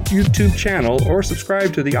Reason YouTube channel or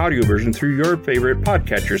subscribe to the audio version through your favorite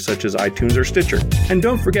podcatchers such as iTunes or Stitcher. And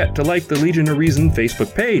don't forget to like the Legion of Reason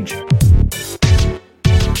Facebook page.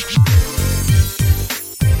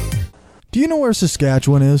 Do you know where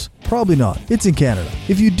Saskatchewan is? Probably not. It's in Canada.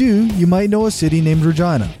 If you do, you might know a city named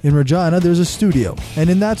Regina. In Regina, there's a studio. And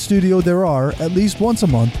in that studio, there are, at least once a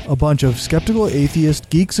month, a bunch of skeptical atheist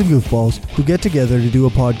geeks and goofballs who get together to do a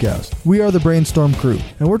podcast. We are the Brainstorm Crew,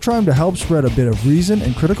 and we're trying to help spread a bit of reason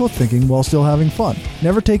and critical thinking while still having fun.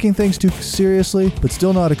 Never taking things too seriously, but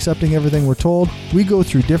still not accepting everything we're told. We go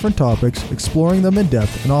through different topics, exploring them in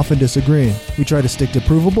depth and often disagreeing. We try to stick to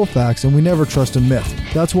provable facts, and we never trust a myth.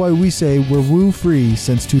 That's why we say we're woo-free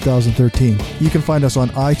since 2013. You can find us on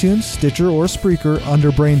iTunes, Stitcher, or Spreaker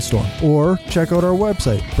under Brainstorm, or check out our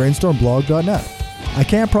website, brainstormblog.net. I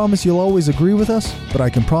can't promise you'll always agree with us, but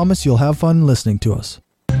I can promise you'll have fun listening to us.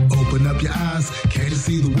 Open up your eyes, can't you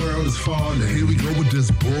see the world is falling? Here we go with this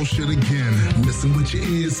bullshit again. Listen with your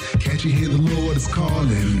ears, can't you hear the Lord is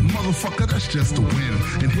calling? Motherfucker, that's just a win.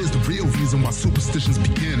 And here's the real reason why superstitions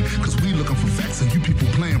begin. Cause we looking for facts and you people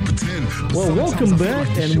playing pretend. Well, welcome back,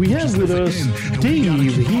 and we have with us Dave.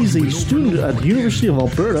 He's a student at the University of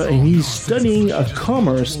Alberta, and he's studying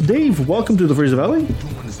commerce. Dave, welcome to the Fraser Valley.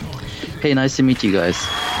 Hey, nice to meet you guys.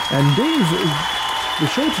 And Dave, the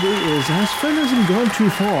show today is, has feminism gone too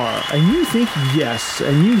far? And you think yes,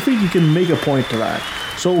 and you think you can make a point to that.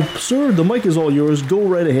 So, sir, the mic is all yours. Go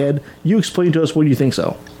right ahead. You explain to us what you think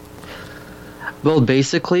so. Well,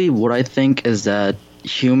 basically, what I think is that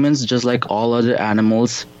humans, just like all other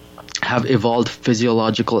animals, have evolved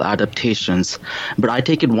physiological adaptations. But I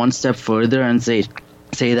take it one step further and say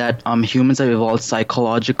that humans have evolved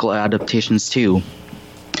psychological adaptations too.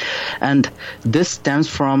 And this stems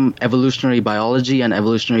from evolutionary biology and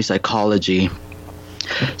evolutionary psychology.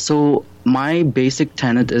 So my basic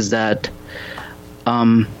tenet is that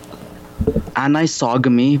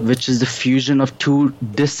anisogamy, which is the fusion of two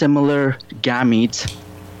dissimilar gametes,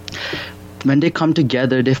 when they come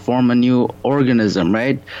together, they form a new organism,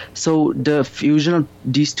 right? So the fusion of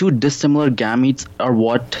these two dissimilar gametes are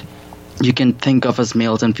what you can think of as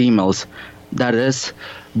males and females. That is,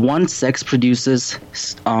 one sex produces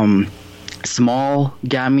small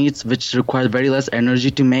gametes which require very less energy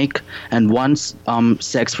to make, and one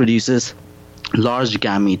sex produces large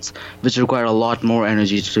gametes which require a lot more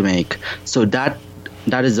energy to make. So that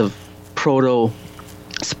is a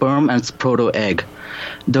proto-sperm and proto-egg.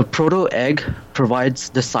 The proto-egg provides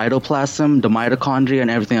the cytoplasm, the mitochondria, and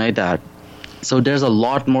everything like that. So there's a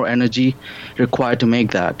lot more energy required to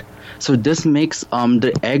make that. So this makes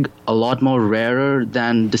the egg a lot more rarer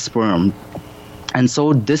than the sperm. And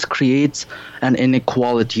so this creates an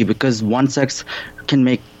inequality because one sex can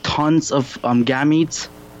make tons of gametes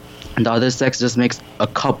and the other sex just makes a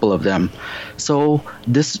couple of them. So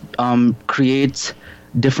this creates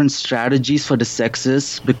different strategies for the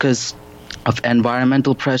sexes because of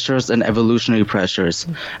environmental pressures and evolutionary pressures.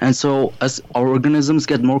 And so as our organisms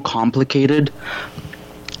get more complicated,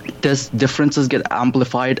 these differences get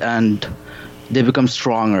amplified and they become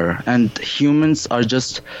stronger. And humans are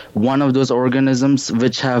just one of those organisms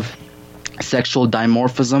which have sexual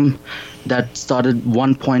dimorphism that started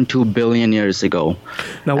 1.2 billion years ago.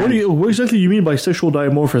 Now, what exactly do you mean by sexual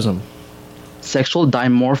dimorphism? Sexual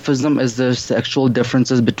dimorphism is the sexual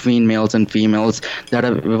differences between males and females that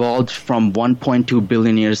have evolved from 1.2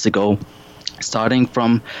 billion years ago, starting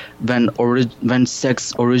from when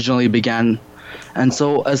sex originally began. And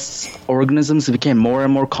so as organisms became more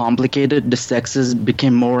and more complicated, the sexes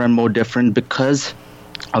became more and more different because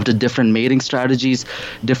of the different mating strategies,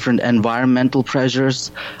 different environmental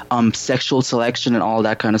pressures, sexual selection and all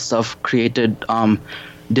that kind of stuff created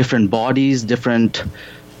different bodies, different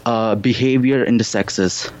behavior in the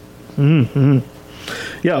sexes. Mm-hmm.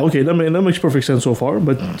 Yeah, okay, that makes perfect sense so far.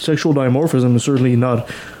 But sexual dimorphism is certainly not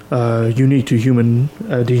unique to the human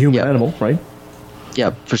animal, right?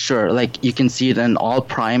 Yeah, for sure. Like you can see it in all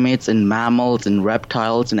primates, and mammals, and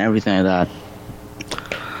reptiles, and everything like that.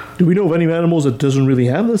 Do we know of any animals that doesn't really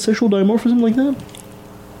have that sexual dimorphism like that?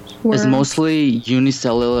 It's mostly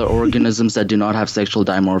unicellular organisms that do not have sexual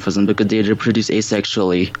dimorphism because they reproduce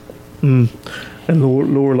asexually. And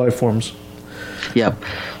lower life forms. Yep.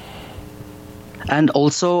 And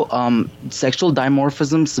also, sexual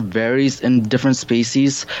dimorphisms varies in different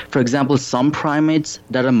species. For example, some primates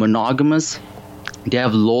that are monogamous, they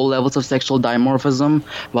have low levels of sexual dimorphism,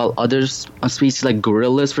 while others, species like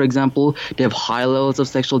gorillas, for example, they have high levels of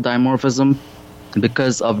sexual dimorphism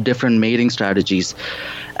because of different mating strategies.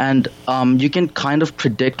 And you can kind of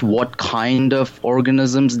predict what kind of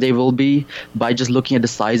organisms they will be by just looking at the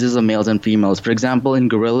sizes of males and females. For example, in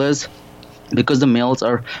gorillas, because the males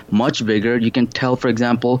are much bigger, you can tell, for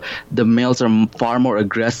example, the males are far more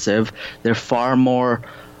aggressive. They're far more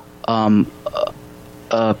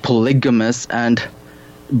polygamous, and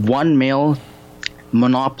one male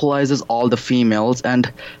monopolizes all the females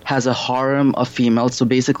and has a harem of females. So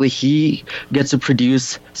basically, he gets to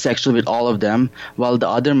produce sexually with all of them, while the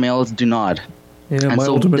other males do not. Yeah, and my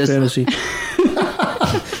ultimate fantasy.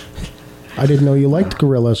 I didn't know you liked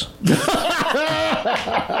gorillas.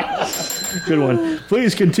 Good one.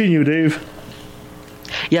 Please continue, Dave.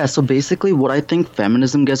 Yeah, so basically what I think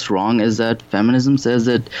feminism gets wrong is that feminism says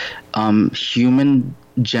that human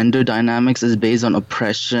gender dynamics is based on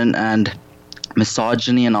oppression and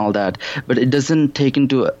misogyny and all that, but it doesn't take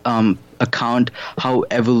into account how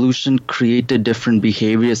evolution created different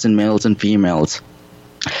behaviors in males and females.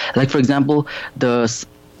 Like, for example, the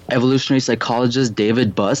evolutionary psychologist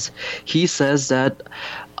David Buss, he says that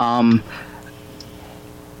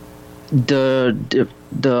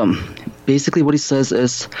basically what he says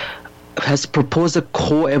is has proposed a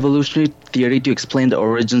co-evolutionary theory to explain the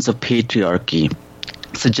origins of patriarchy,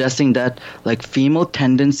 suggesting that like female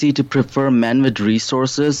tendency to prefer men with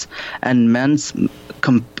resources and men's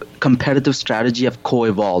competitive strategy have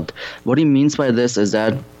co-evolved. What he means by this is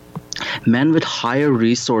that men with higher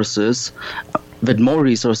resources, with more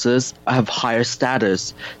resources, have higher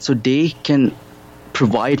status, so they can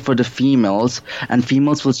provide for the females, and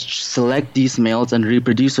females will select these males and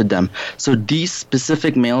reproduce with them. So these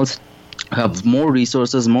specific males have more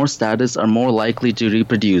resources, more status, are more likely to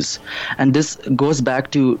reproduce. And this goes back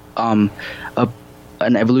to an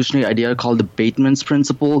evolutionary idea called the Bateman's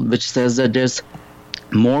principle, which says that there's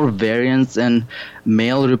more variance in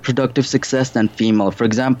male reproductive success than female. For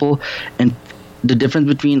example, the difference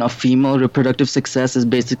between a female reproductive success is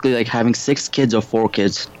basically like having 6 kids or 4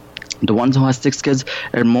 kids. The one who has 6 kids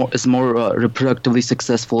is more reproductively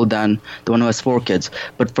successful than the one who has 4 kids.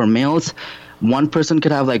 But for males, one person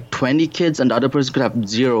could have like 20 kids and the other person could have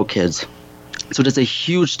 0 kids. So there's a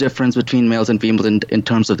huge difference between males and females in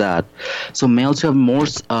terms of that. So males who have more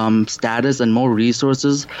status and more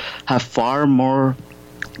resources have far more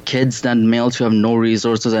kids than males who have no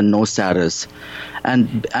resources and no status.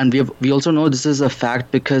 And we also know this is a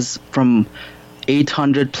fact because from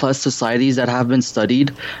 800 plus societies that have been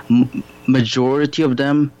studied, majority of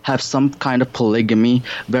them have some kind of polygamy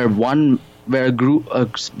where a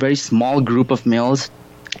very small group of males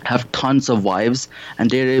have tons of wives and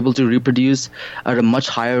they're able to reproduce at a much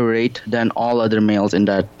higher rate than all other males in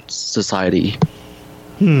that society.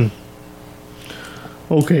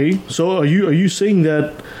 Okay, so are you saying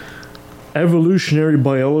that evolutionary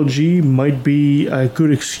biology might be a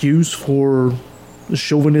good excuse for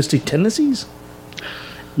chauvinistic tendencies?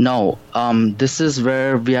 No, this is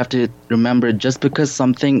where we have to remember, just because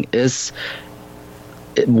something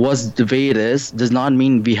it was the way it is does not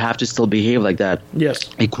mean we have to still behave like that. Yes.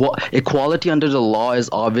 Equality under the law is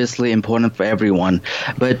obviously important for everyone,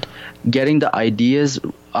 but getting the ideas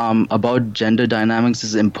about gender dynamics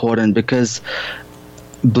is important, because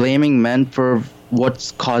blaming men for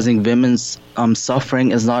what's causing women's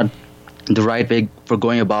suffering is not the right way for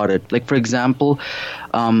going about it. Like, for example,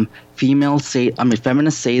 feminists say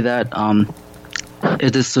that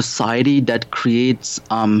it is society that creates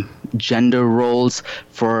gender roles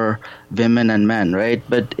for women and men, right?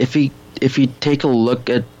 But if we take a look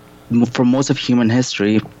at, for most of human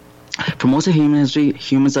history,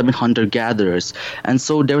 humans have been hunter-gatherers. And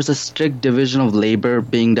so there was a strict division of labor,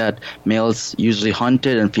 being that males usually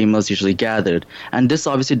hunted and females usually gathered. And this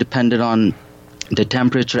obviously depended on the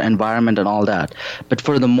temperature, environment, and all that. But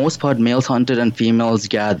for the most part, males hunted and females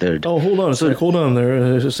gathered. Oh, hold on a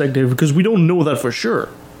sec, Dave, because we don't know that for sure.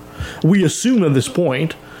 We assume at this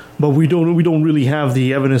point but we don't really have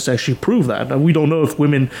the evidence to actually prove that. We don't know if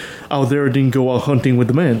women out there didn't go out hunting with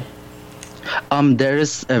the men. There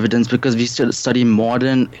is evidence because we still study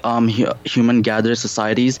modern human gatherer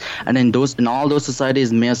societies, and in all those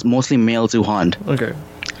societies, mostly males who hunt. Okay.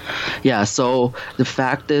 Yeah, so the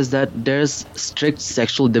fact is that there's strict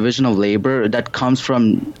sexual division of labor that comes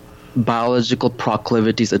from biological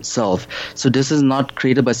proclivities itself. So this is not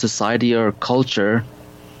created by society or culture,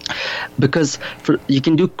 because you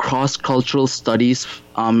can do cross-cultural studies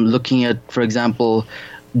looking at, for example,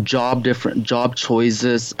 different job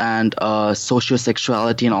choices and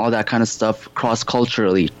sociosexuality and all that kind of stuff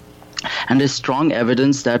cross-culturally. And there's strong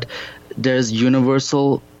evidence that there's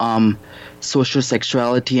universal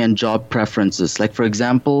sociosexuality and job preferences. Like, for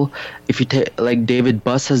example, if you take, like, David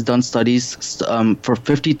Buss has done studies for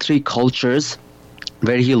 53 cultures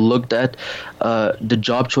where he looked at the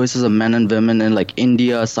job choices of men and women in, like,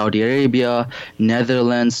 India, Saudi Arabia,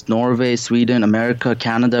 Netherlands, Norway, Sweden, America,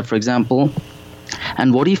 Canada, for example.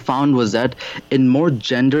 And what he found was that in more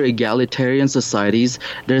gender egalitarian societies,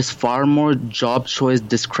 there's far more job choice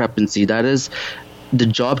discrepancy. That is, the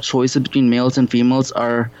job choices between males and females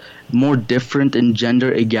are more different in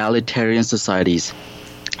gender egalitarian societies.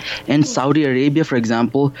 In Saudi Arabia, for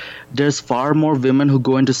example, there's far more women who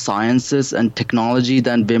go into sciences and technology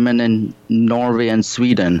than women in Norway and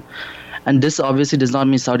Sweden. And this obviously does not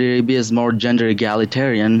mean Saudi Arabia is more gender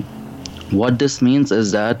egalitarian. What this means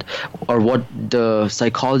is that, or what the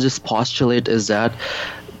psychologists postulate is that,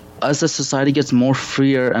 as a society gets more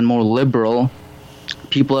freer and more liberal,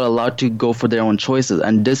 people are allowed to go for their own choices,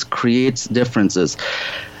 and this creates differences.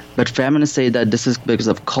 But feminists say that this is because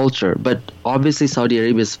of culture. But obviously Saudi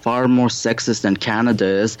Arabia is far more sexist than Canada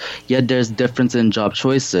is, yet there's difference in job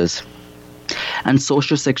choices. And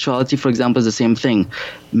social sexuality, for example, is the same thing.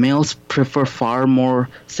 Males prefer far more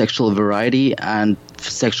sexual variety and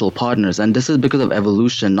sexual partners. And this is because of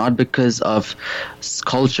evolution, not because of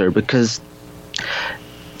culture. Because,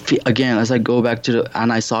 again, as I go back to the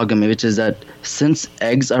anisogamy, which is that since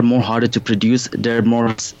eggs are more harder to produce, they're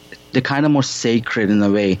kind of more sacred in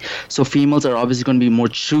a way. So females are obviously going to be more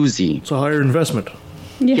choosy. It's a higher investment.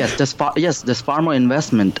 Yeah. Yes, there's far more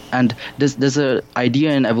investment, and there's a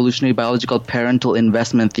idea in evolutionary biology called parental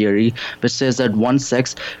investment theory, which says that one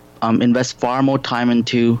sex invests far more time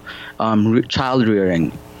into child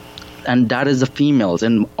rearing, and that is the females.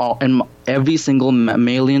 In every single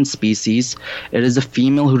mammalian species, it is the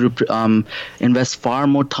female who invests far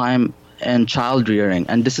more time in child rearing,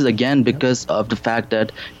 and this is again because of the fact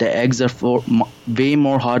that the eggs are way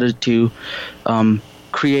more harder to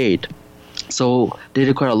create. So they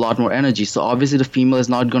require a lot more energy. So obviously the female is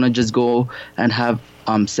not going to just go and have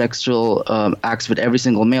sexual acts with every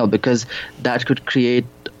single male, because that could create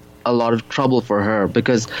a lot of trouble for her.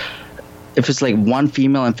 Because if it's like one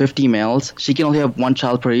female and 50 males, she can only have one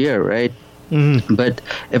child per year, right? Mm-hmm. But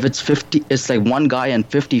if it's like one guy and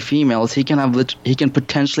 50 females, he can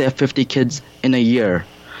potentially have 50 kids in a year.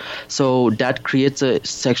 So that creates a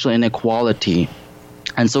sexual inequality.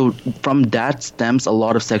 And so from that stems a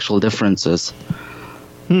lot of sexual differences.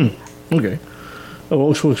 Okay. Oh,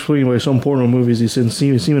 also explained why some porno movies he send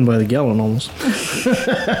semen by the gallon almost.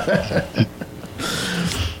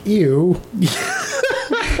 Ew.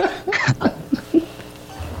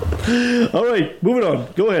 All right, moving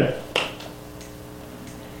on. Go ahead.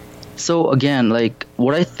 So again, like,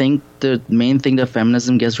 what I think the main thing that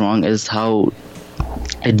feminism gets wrong is how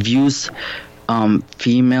it views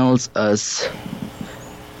females as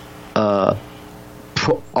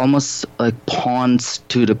almost like pawns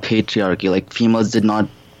to the patriarchy. Like, females did not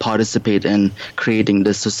participate in creating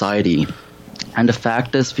this society, and the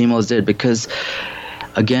fact is females did, because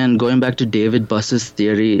again, going back to David Buss's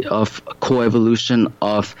theory of coevolution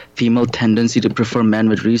of female tendency to prefer men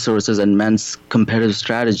with resources and men's competitive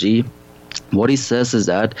strategy, what he says is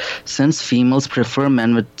that since females prefer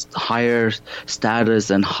men with higher status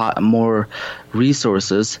and more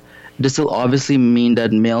resources, this will obviously mean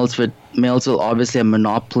that males will obviously have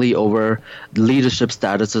monopoly over leadership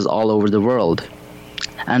statuses all over the world,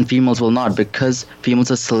 and females will not, because females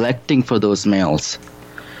are selecting for those males.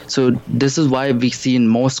 So this is why we see in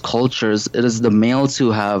most cultures it is the males who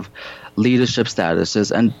have leadership statuses,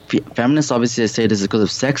 and feminists obviously say this is because of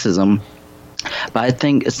sexism, but I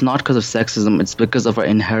think it's not because of sexism, it's because of our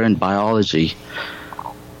inherent biology.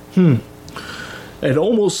 It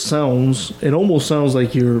almost sounds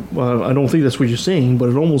like you're, I don't think that's what you're saying, but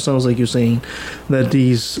it almost sounds like you're saying that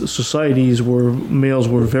these societies where males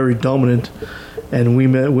were very dominant and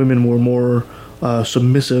women were more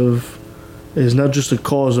submissive is not just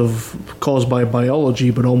caused by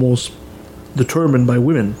biology, but almost determined by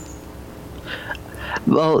women.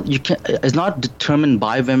 Well, it's not determined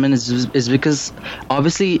by women. It's because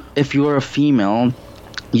obviously if you are a female,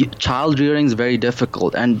 child rearing is very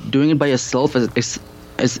difficult, and doing it by yourself is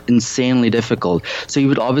insanely difficult. So you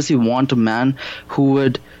would obviously want a man who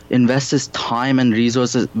would invest his time and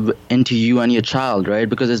resources into you and your child, right?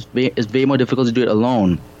 Because it's way more difficult to do it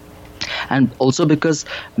alone. And also because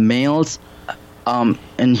males and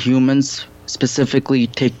humans specifically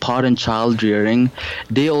take part in child rearing,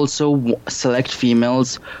 they also select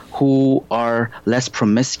females who are less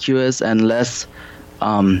promiscuous and less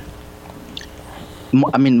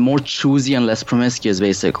more choosy and less promiscuous,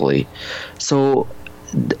 basically. So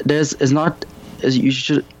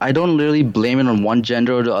I don't really blame it on one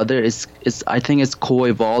gender or the other. I think it's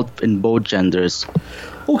co-evolved in both genders.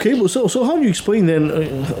 Okay, well, so how do you explain then?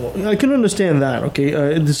 I can understand that. Okay,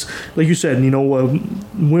 this, like you said,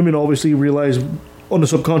 women obviously realize on a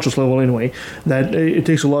subconscious level anyway that it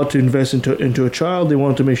takes a lot to invest into a child. They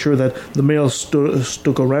want to make sure that the male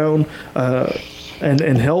stuck around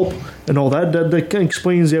and help and all that. That kind of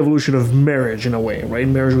explains the evolution of marriage in a way, right?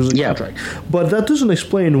 Marriage was a contract, but that doesn't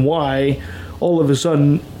explain why all of a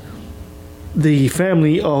sudden the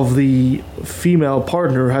family of the female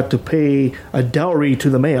partner had to pay a dowry to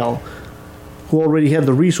the male who already had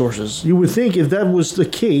the resources. You would think if that was the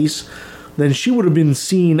case, then she would have been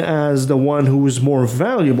seen as the one who was more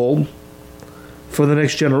valuable for the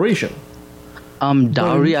next generation.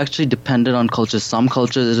 Dowry actually depended on cultures. Some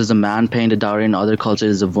cultures it is a man paying the dowry, and other cultures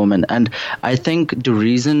it is a woman. And I think the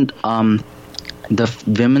reason the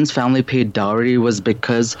women's family paid dowry was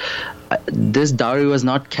because this dowry was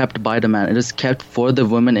not kept by the man. It was kept for the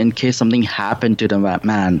woman in case something happened to the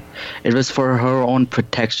man. It was for her own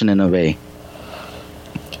protection in a way.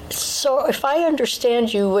 So if I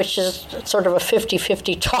understand you, which is sort of a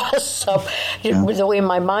 50-50 toss-up, the way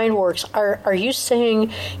my mind works, are you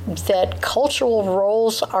saying that cultural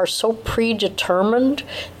roles are so predetermined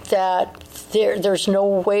that there's no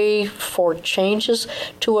way for changes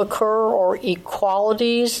to occur or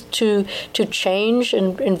equalities to change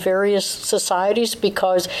in various societies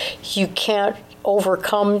because you can't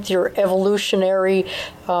overcome your evolutionary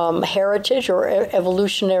heritage or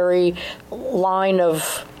evolutionary line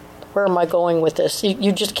of... Where am I going with this?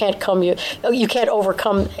 You just can't you can't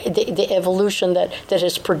overcome the evolution that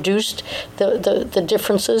has produced the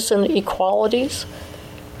differences and equalities?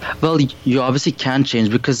 Well, you obviously can change,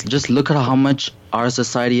 because just look at how much our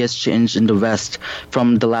society has changed in the West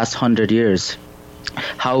from the last 100 years.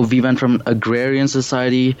 How we went from agrarian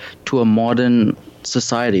society to a modern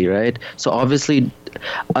society, right? So obviously,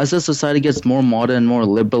 as a society gets more modern, more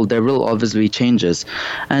liberal, there will obviously be changes.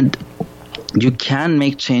 And you can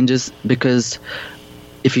make changes because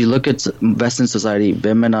if you look at Western society,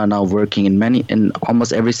 women are now working in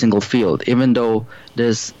almost every single field, even though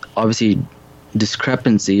there's obviously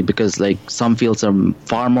discrepancy because like some fields are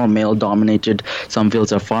far more male dominated, some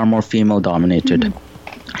fields are far more female dominated.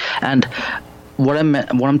 Mm-hmm. And what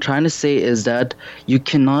I'm trying to say is that you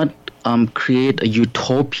cannot create a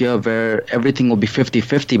utopia where everything will be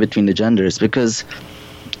 50-50 between the genders, because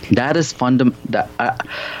that is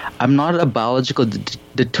I'm not a biological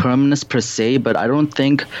determinist per se, but I don't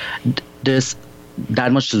think there's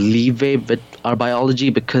that much leeway with our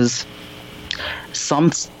biology, because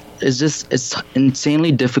it's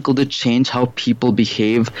insanely difficult to change how people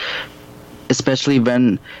behave, especially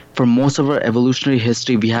when for most of our evolutionary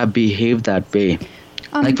history we have behaved that way.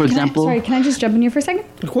 Like, for example... can I just jump in here for a second?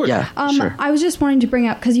 Of course. Yeah, sure. I was just wanting to bring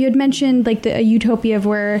up, because you had mentioned like a utopia of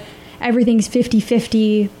where everything's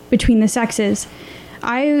 50-50 between the sexes.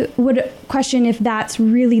 I would question if that's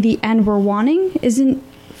really the end we're wanting. Isn't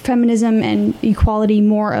feminism and equality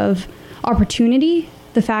more of opportunity?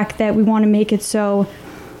 The fact that we want to make it so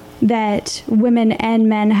that women and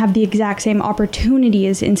men have the exact same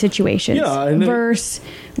opportunities in situations. Yeah,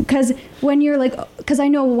 because when you're like, because I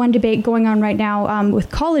know one debate going on right now with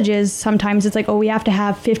colleges, sometimes it's like, oh, we have to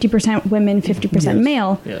have 50% women, 50%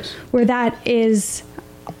 male. Yes. Where that is,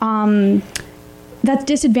 that's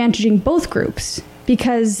disadvantaging both groups.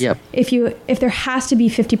 Because if there has to be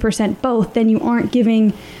 50% both, then you aren't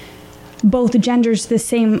giving both genders the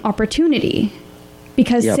same opportunity.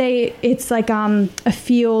 Because say it's like a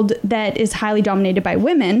field that is highly dominated by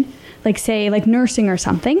women, like say like nursing or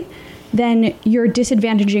something, then you're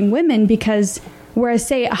disadvantaging women, because whereas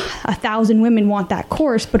say 1,000 women want that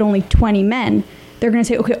course but only 20 men, they're going to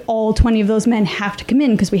say, okay, all 20 of those men have to come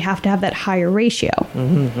in because we have to have that higher ratio.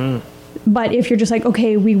 Mm-hmm. But if you're just like,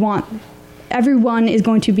 okay, everyone is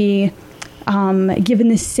going to be given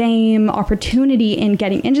the same opportunity in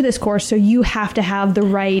getting into this course, so you have to have the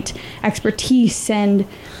right expertise and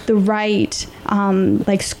the right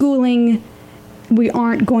like schooling we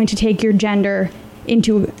aren't going to take your gender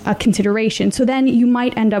into a consideration. So then you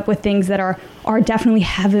might end up with things that are definitely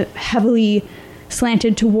heavily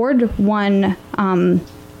slanted toward one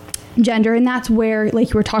gender, and that's where, like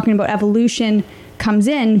you were talking about, evolution comes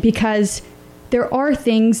in, because there are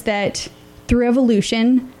things that through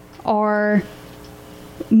evolution are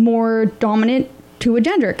more dominant to a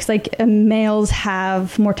gender, because like males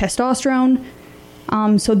have more testosterone,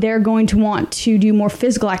 so they're going to want to do more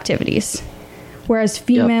physical activities, whereas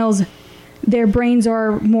females, their brains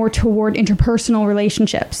are more toward interpersonal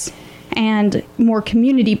relationships and more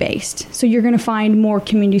community based. So you're going to find more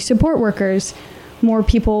community support workers, more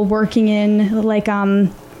people working in like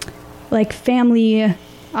family,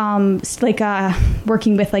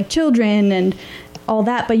 working with like children and all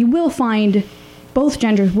that. But you will find both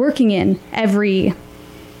genders working in every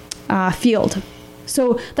field.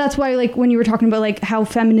 So that's why, like, when you were talking about like how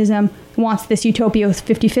feminism wants this utopia with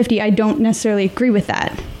 50-50, I don't necessarily agree with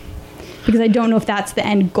that, because I don't know if that's the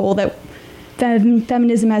end goal that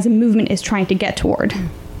feminism as a movement is trying to get toward.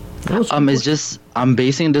 It's just, I'm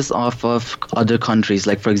basing this off of other countries.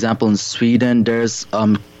 Like, for example, in Sweden, there's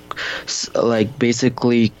like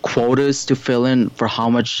basically quotas to fill in for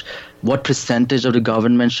what percentage of the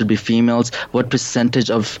government should be females, what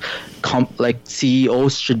percentage of like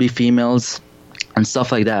CEOs should be females, and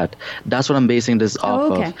stuff like that. That's what I'm basing this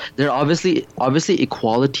off of. There are obviously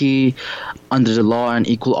equality under the law and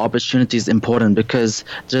equal opportunity is important, because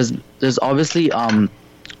there's obviously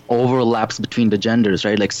overlaps between the genders,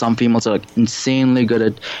 right? Like, some females are like insanely good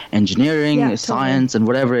at engineering, science, and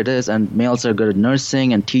whatever it is, and males are good at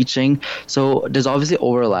nursing and teaching. So there's obviously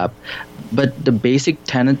overlap, but the basic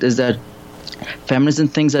tenet is that feminism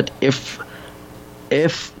thinks that if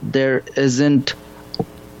there isn't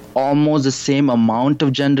almost the same amount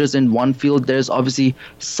of genders in one field, there's obviously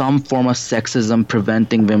some form of sexism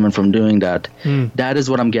preventing women from doing that. That is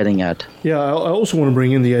what I'm getting at. Yeah, I also want to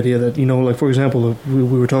bring in the idea that, like, for example, we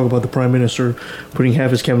were talking about the Prime Minister putting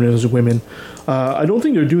half his cabinet as women. I don't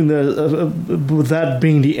think they're doing that with that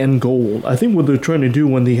being the end goal. I think what they're trying to do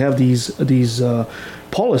when they have these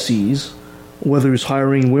policies, whether it's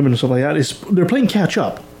hiring women and stuff like that, is they're playing catch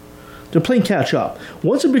up. They're playing catch up.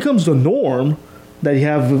 Once it becomes the norm that you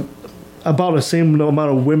have about the same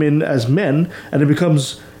amount of women as men, and it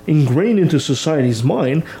becomes ingrained into society's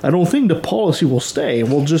mind, I don't think the policy will stay.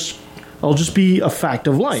 It'll just be a fact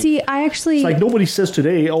of life. See, it's like nobody says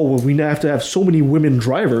today, oh, well, we have to have so many women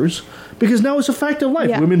drivers, because now it's a fact of life.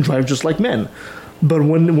 Yeah. Women drive just like men. But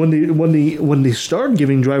when they start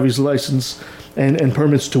giving driver's license and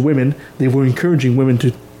permits to women, they were encouraging women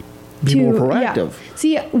to be more proactive. Yeah.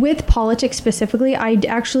 See, with politics specifically, I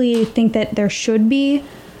actually think that there should be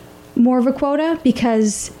more of a quota,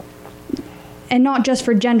 because, and not just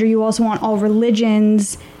for gender, you also want all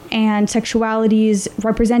religions and sexualities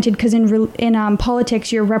represented, because in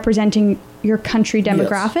politics, you're representing your country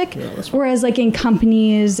demographic. Yes. Yeah, whereas like in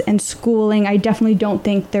companies and schooling, I definitely don't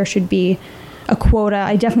think there should be a quota.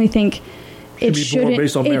 I definitely think it should be more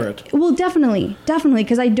based on merit. Well, definitely,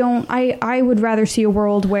 because I would rather see a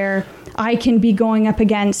world where I can be going up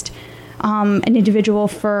against an individual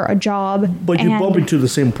for a job. But you bump into the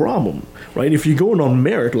same problem, right? If you're going on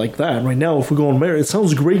merit like that, right now, if we go on merit, it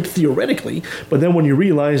sounds great theoretically, but then when you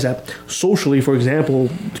realize that socially, for example,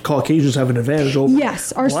 Caucasians have an advantage over black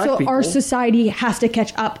people, our society has to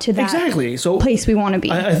catch up to that place we want to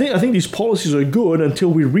be. I think these policies are good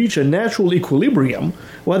until we reach a natural equilibrium.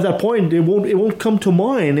 Well, at that point, it won't come to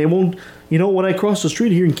mind. It won't. When I cross the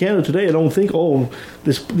street here in Canada today, I don't think, oh,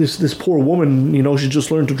 this poor woman, she just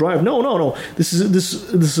learned to drive. No. This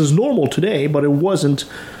is normal today, but it wasn't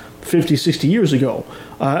 50, 60 years ago.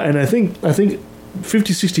 And I think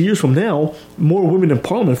 50, 60 years from now, more women in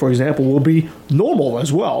Parliament, for example, will be normal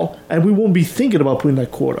as well, and we won't be thinking about putting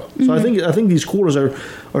that quota. Mm-hmm. So I think these quotas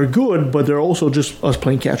are good, but they're also just us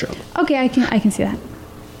playing catch up. Okay, I can see that.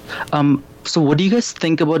 So what do you guys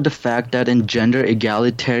think about the fact that in gender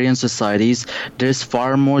egalitarian societies, there's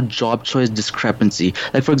far more job choice discrepancy?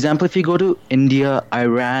 Like, for example, if you go to India,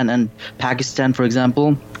 Iran, and Pakistan, for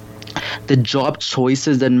example, the job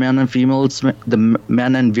choices that men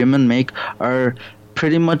and women make are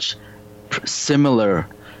pretty much similar.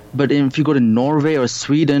 But if you go to Norway or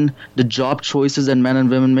Sweden, the job choices that men and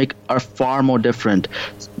women make are far more different.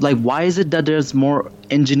 Like, why is it that there's more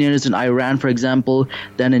engineers in Iran, for example,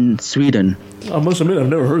 than in Sweden? I must admit, I've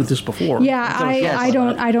never heard this before. Yeah, I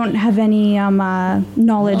don't have any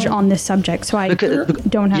knowledge on this subject, so I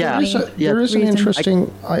don't have any. There is an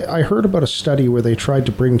interesting. I heard about a study where they tried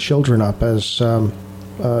to bring children up as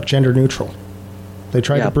gender neutral. They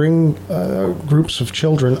tried to bring groups of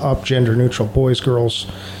children up gender neutral, boys, girls,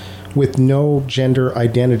 with no gender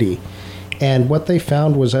identity. And what they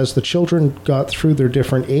found was as the children got through their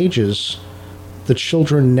different ages, the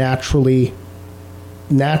children naturally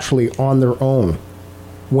on their own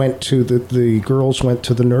went to the girls went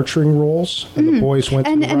to the nurturing roles and the boys went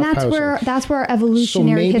to the roughhousing. That's where our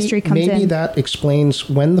evolutionary history comes in. Maybe that explains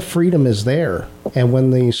when the freedom is there and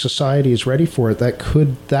when the society is ready for it,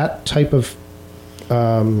 that type of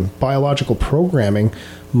biological programming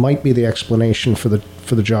might be the explanation for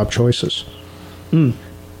the job choices.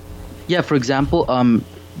 Yeah, for example,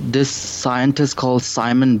 this scientist called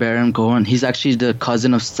Simon Baron-Cohen, he's actually the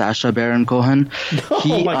cousin of Sacha Baron Cohen.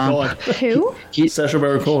 Oh my God. Who? Sacha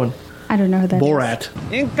Baron Cohen. I don't know who that Borat.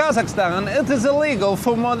 is. In Kazakhstan, it is illegal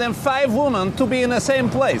for more than 5 women to be in the same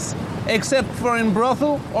place, except for in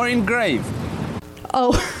brothel or in grave.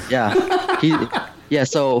 Oh. Yeah.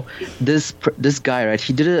 So this guy, right?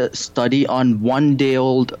 He did a study on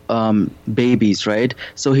 1-day-old babies, right?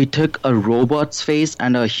 So he took a robot's face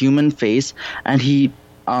and a human face, and he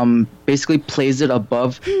basically placed it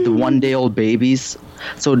above the 1-day-old babies.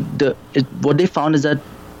 So what they found is that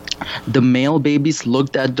the male babies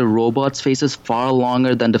looked at the robot's faces far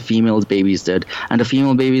longer than the female babies did, and the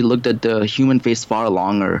female baby looked at the human face far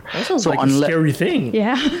longer. That sounds like a scary thing.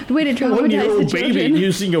 Yeah, the way to traumatize the children. Baby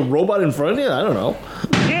using a robot in front of you? I don't know.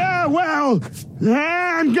 Yeah, well,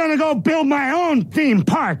 I'm gonna go build my own theme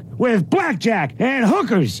park with blackjack and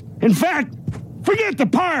hookers. In fact, forget the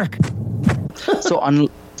park.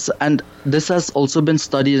 And this has also been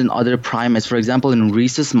studied in other primates. For example, in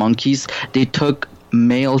rhesus monkeys, they took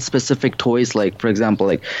male-specific toys, like, for example,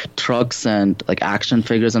 like trucks and like action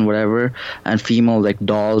figures and whatever, and female like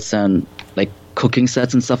dolls and like cooking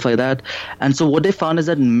sets and stuff like that. And so what they found is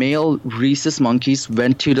that male rhesus monkeys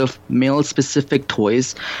went to the male-specific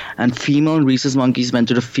toys, and female rhesus monkeys went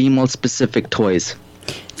to the female-specific toys.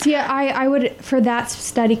 So yeah, I would, for that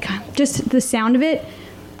study, just the sound of it,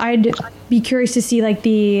 I'd be curious to see like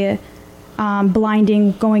the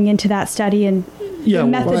blinding going into that study and the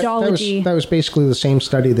methodology. That was basically the same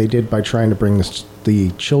study they did by trying to bring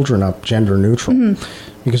the children up gender neutral.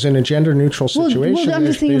 Mm-hmm. Because in a gender neutral situation,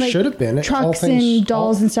 there should have been trucks and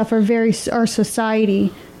dolls and stuff are our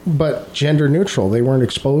society. But gender neutral, they weren't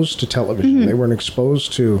exposed to television. Mm-hmm. They weren't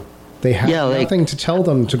exposed to. They had nothing to tell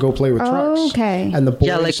them to go play with trucks. Okay. And the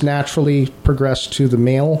boys naturally progress to the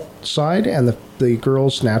male side, and the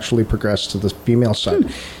girls naturally progress to the female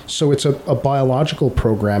side. So it's a biological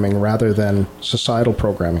programming rather than societal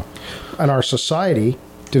programming. And our society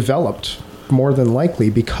developed more than likely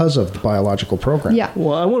because of the biological program. Yeah.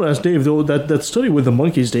 Well, I want to ask Dave, though, that study with the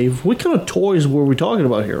monkeys, Dave, what kind of toys were we talking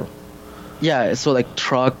about here? Yeah, so like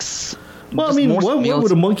trucks. Well, I mean, why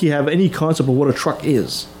would a monkey have any concept of what a truck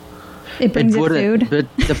is? It brings it food. But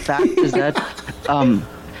the fact is that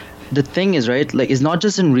the thing is, right, like, it's not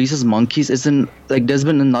just in rhesus monkeys. It's in, like, there's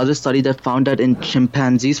been another study that found that in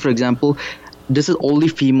chimpanzees, for example, this is only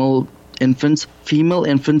female infants. Female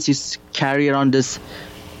infants carry around this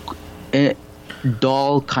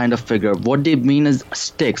doll kind of figure. What they mean is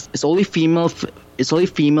sticks. It's only female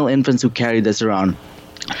infants who carry this around.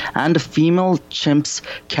 And the female chimps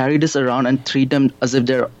carry this around and treat them as if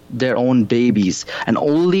they're their own babies, and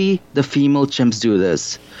only the female chimps do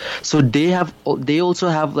this. So they also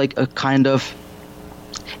have like a kind of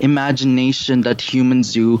imagination that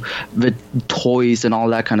humans do with toys and all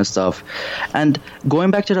that kind of stuff. And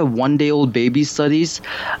going back to the 1-day-old baby studies,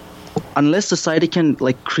 unless society can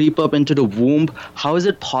like creep up into the womb, how is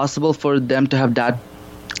it possible for them to have that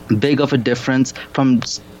big of a difference from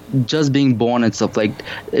just being born and stuff? Like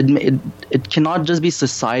it cannot just be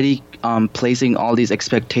society placing all these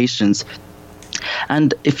expectations.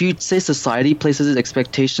 And if you say society places these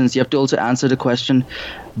expectations, you have to also answer the question,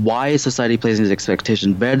 why is society placing these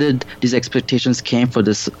expectations? Where did these expectations came for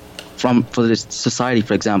this society,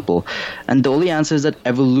 for example? And the only answer is that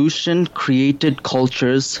evolution created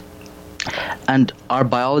cultures, and our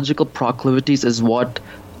biological proclivities is what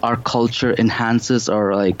our culture enhances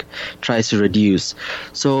or like tries to reduce.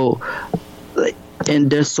 So, and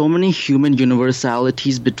there's so many human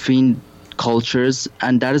universalities between cultures,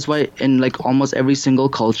 and that is why in like almost every single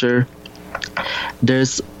culture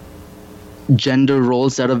there's gender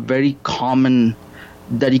roles that are very common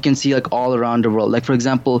that you can see like all around the world. Like, for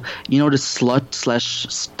example, you know, the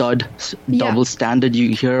slut/stud double standard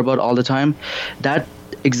you hear about all the time, that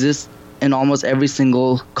exists in almost every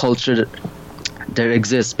single culture there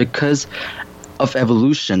exists because of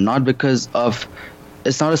evolution, not because of,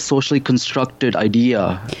 it's not a socially constructed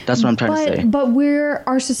idea. That's what I'm trying to say. But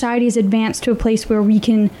our society is advanced to a place where we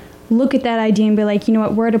can look at that idea and be like, you know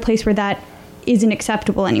what, we're at a place where that isn't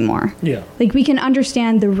acceptable anymore. Yeah. Like, we can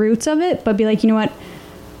understand the roots of it, but be like, you know what,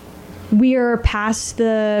 we are past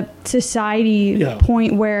the society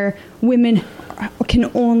point where women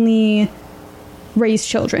can only raise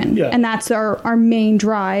children, and that's our main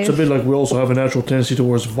drive. It's a bit like we also have a natural tendency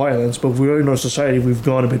towards violence, but we're in our society, we've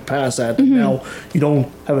gone a bit past that. And now you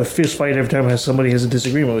don't have a fist fight every time somebody has a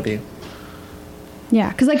disagreement with you. Yeah,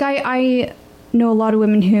 because like I know a lot of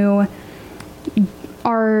women who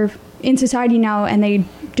are in society now and they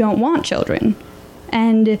don't want children,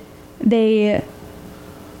 and they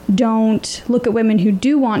don't look at women who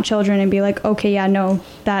do want children and be like, okay, yeah, no,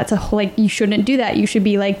 that's like, you shouldn't do that. You should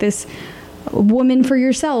be like this woman for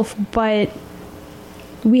yourself. But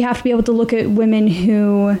we have to be able to look at women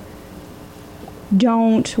who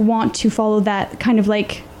don't want to follow that kind of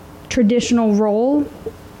like traditional role,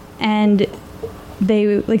 and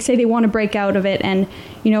they like say they want to break out of it, and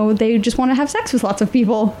you know, they just want to have sex with lots of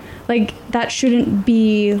people. Like, that shouldn't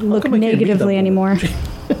be looked negatively anymore.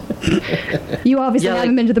 You obviously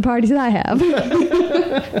haven't been to the parties that I have.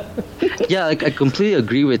 Yeah, like, I completely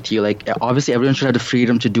agree with you. Like, obviously everyone should have the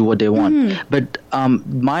freedom to do what they want. But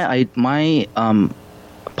my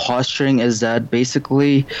posturing is that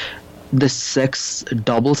basically the sex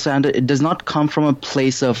double standard, it does not come from a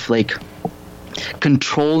place of like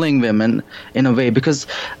controlling women in a way, because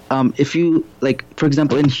if you like, for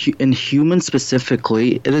example, in humans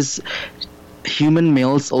specifically, it is human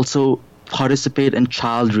males also participate in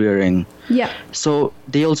child rearing. Yeah. So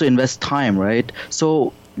they also invest time, right?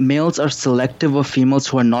 So males are selective of females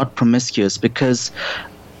who are not promiscuous, because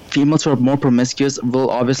females who are more promiscuous will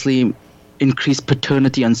obviously increase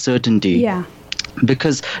paternity uncertainty. Yeah.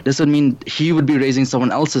 Because this would mean he would be raising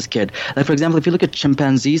someone else's kid. Like, for example, if you look at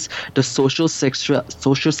chimpanzees, the social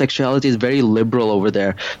sexuality is very liberal over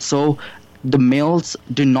there. So the males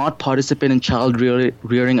do not participate in child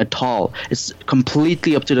rearing at all. It's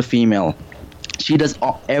completely up to the female. She does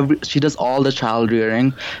all the child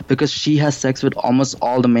rearing because she has sex with almost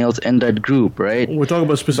all the males in that group, right? We're talking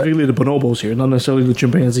about specifically the bonobos here, not necessarily the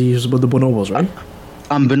chimpanzees, but the bonobos, right?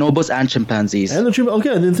 Bonobos and chimpanzees. And okay,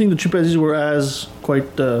 I didn't think the chimpanzees were as quite.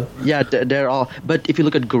 Yeah, they're all. But if you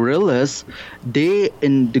look at gorillas,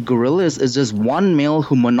 in the gorillas is just one male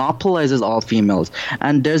who monopolizes all females,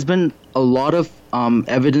 and there's been a lot of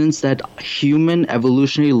evidence that human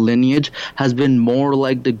evolutionary lineage has been more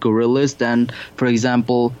like the gorillas than, for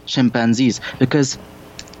example, chimpanzees, because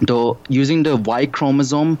though using the Y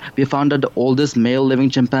chromosome, we found that the oldest male living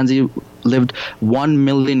chimpanzee lived 1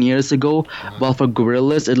 million years ago, while for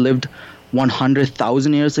gorillas it lived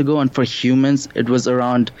 100,000 years ago, and for humans it was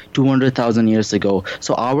around 200,000 years ago.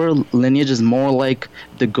 So our lineage is more like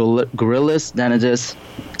the gorillas than it is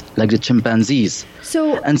like the chimpanzees.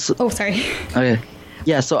 Oh, sorry. Okay.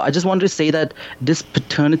 Yeah, so I just wanted to say that this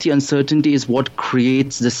paternity uncertainty is what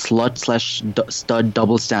creates this slut/stud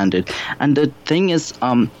double standard. And the thing is,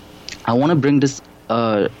 I want to bring this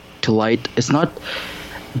to light. It's not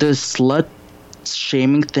the slut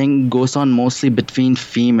shaming thing goes on mostly between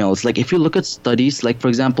females. Like, if you look at studies, like, for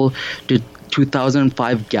example, the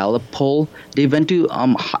 2005 Gallup poll, they went to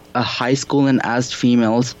a high school and asked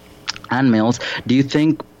females and males, do you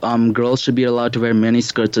think girls should be allowed to wear mini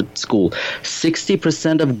skirts at school?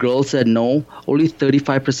 60% of girls said no. Only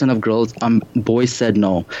 35% of boys said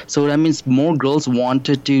no. So that means more girls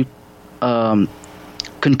wanted to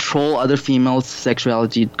control other females'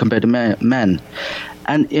 sexuality compared to men.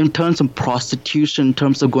 And in terms of prostitution, in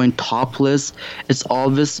terms of going topless, it's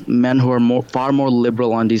always men who are far more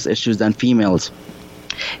liberal on these issues than females.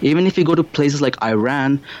 Even if you go to places like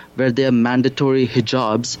Iran, where they have mandatory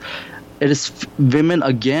hijabs, it is women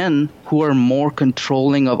again who are more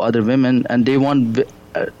controlling of other women, and they want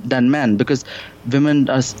than men, because women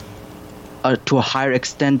are to a higher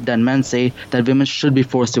extent than men say that women should be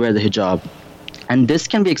forced to wear the hijab. And this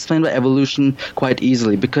can be explained by evolution quite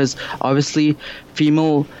easily, because obviously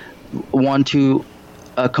female want to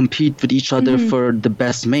compete with each other for the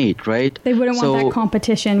best mate, right? They wouldn't want that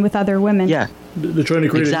competition with other women. Yeah. They're trying to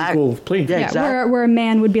create an equal playing field. Yeah, exactly. Where a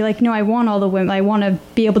man would be like, no, I want all the women. I want to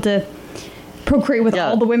be able to procreate with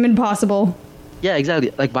all the women possible. Yeah,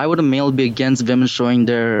 exactly. Like, why would a male be against women showing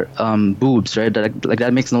their boobs, right?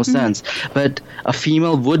 That makes no sense. But a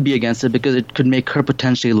female would be against it because it could make her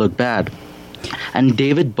potentially look bad. And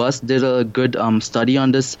David Buss did a good study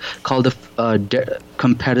on this called the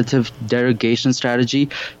competitive derogation strategy.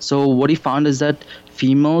 So what he found is that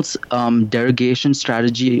females' derogation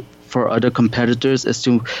strategy for other competitors is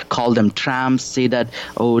to call them tramps, say that,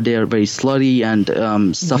 oh, they're very slutty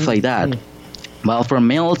and stuff like that. While for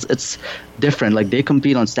males, it's different. Like, they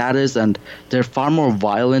compete on status and they're far more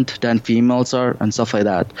violent than females are and stuff like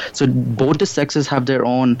that. So both the sexes have their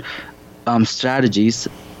own strategies.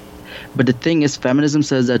 But the thing is, feminism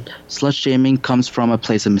says that slut shaming comes from a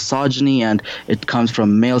place of misogyny and it comes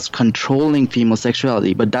from males controlling female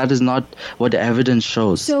sexuality. But that is not what the evidence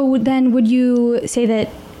shows. So then would you say that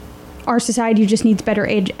our society just needs better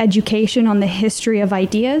education on the history of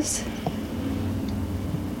ideas?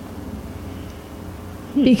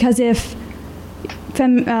 Because if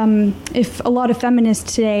a lot of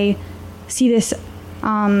feminists today see this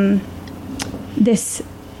this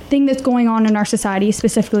thing that's going on in our society,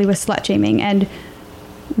 specifically with slut shaming, and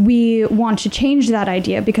we want to change that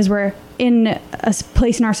idea because we're in a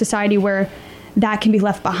place in our society where that can be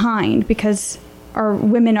left behind because our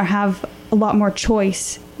women have a lot more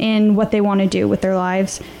choice in what they want to do with their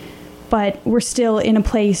lives. But we're still in a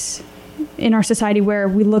place in our society where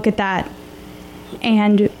we look at that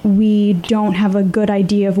and we don't have a good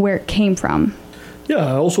idea of where it came from.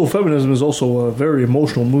 Yeah, also feminism is also a very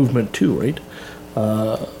emotional movement too, right?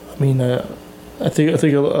 I think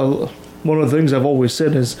one of the things I've always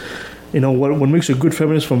said is, what makes a good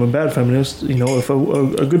feminist from a bad feminist, if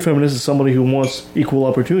a good feminist is somebody who wants equal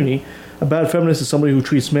opportunity, a bad feminist is somebody who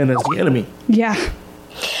treats men as the enemy. Yeah.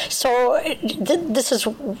 So this is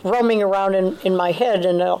roaming around in my head,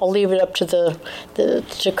 and I'll leave it up to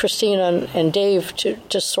to Christina and Dave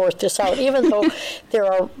to sort this out. Even though there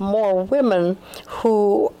are more women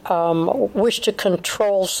who wish to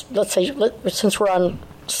control, let's say, since we're on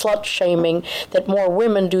slut shaming, that more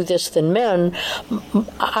women do this than men,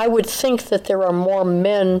 I would think that there are more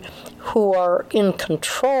men who are in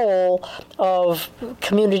control of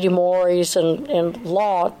community mores and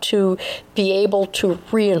law to be able to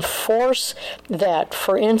reinforce that.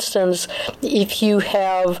 For instance, if you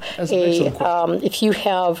have if you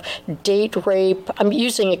have date rape, I'm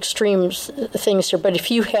using extreme things here, but if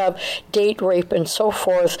you have date rape and so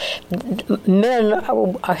forth, men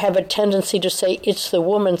have a tendency to say it's the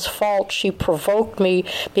woman's fault. She provoked me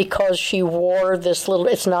because she wore this little.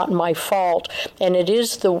 It's not my fault, and it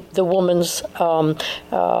is the woman's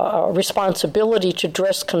responsibility to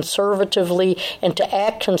dress conservatively and to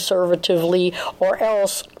act conservatively, or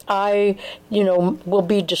else I, will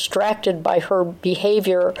be distracted by her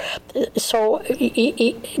behavior. So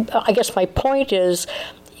I guess my point is,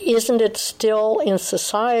 isn't it still in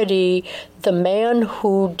society the man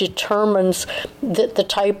who determines the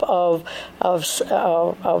type of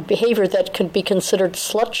behavior that could be considered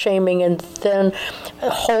slut shaming, and then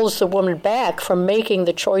holds the woman back from making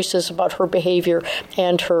the choices about her behavior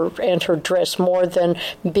and her dress more than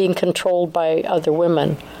being controlled by other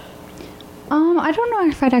women? I don't know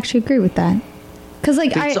if I'd actually agree with that, because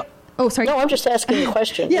oh, sorry. No, I'm just asking a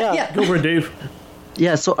question. Yeah. Go for it, Dave.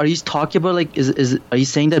 Yeah, so are you talking about are you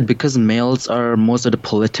saying that because males are most of the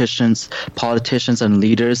politicians and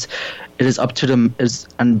leaders, it is up to them,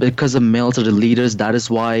 and because the males are the leaders, that is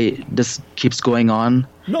why this keeps going on?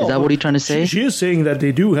 No, is that what you're trying to say? She is saying that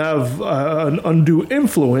they do have an undue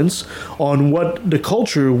influence on what the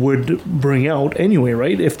culture would bring out anyway,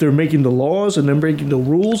 right? If they're making the laws and then breaking the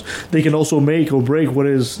rules, they can also make or break what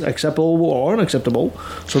is acceptable or unacceptable.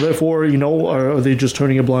 So therefore, are they just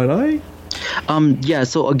turning a blind eye? Yeah,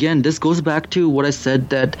 so again, this goes back to what I said,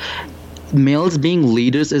 that males being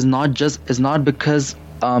leaders is not because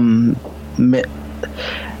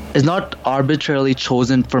it's not arbitrarily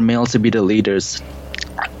chosen for males to be the leaders.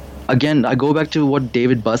 Again, I go back to what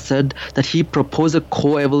David Buss said, that he proposed a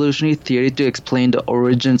co-evolutionary theory to explain the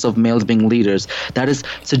origins of males being leaders. That is,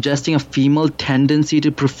 suggesting a female tendency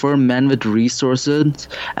to prefer men with resources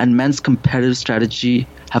and men's competitive strategy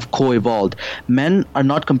have co-evolved. Men are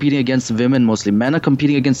not competing against women mostly. Men are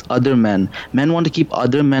competing against other men. Men want to keep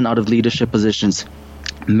other men out of leadership positions.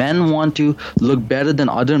 Men want to look better than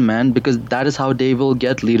other men because that is how they will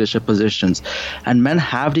get leadership positions. And men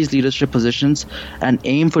have these leadership positions and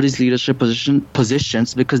aim for these leadership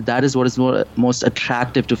positions because that is what is most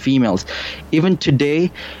attractive to females. Even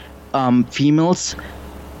today, females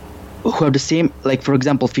who have the same, like for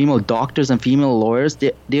example, female doctors and female lawyers,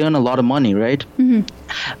 they earn a lot of money, right? Mm-hmm.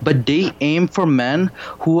 But they aim for men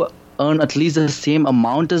who earn at least the same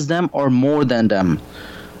amount as them or more than them.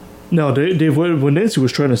 No, Dave, what Nancy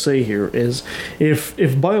was trying to say here is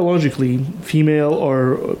if biologically female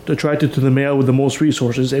are attracted to the male with the most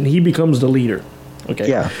resources and he becomes the leader, okay,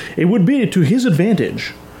 yeah, it would be to his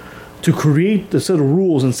advantage to create the set of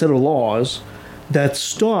rules and set of laws that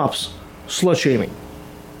stops slut shaming,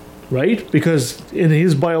 right? Because in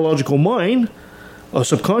his biological mind,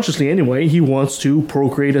 subconsciously anyway, he wants to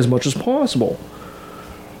procreate as much as possible.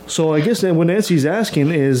 So I guess that what Nancy's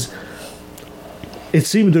asking is, it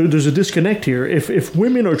seems there's a disconnect here. If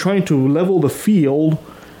women are trying to level the field,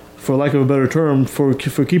 for lack of a better term, for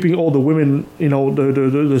keeping all the women, the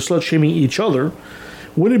slut shaming each other,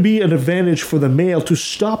 would it be an advantage for the male to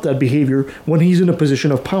stop that behavior when he's in a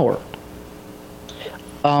position of power?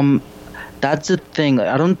 That's the thing.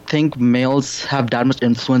 I don't think males have that much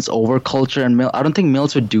influence over culture, and I don't think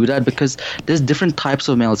males would do that because there's different types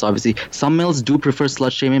of males. Obviously, some males do prefer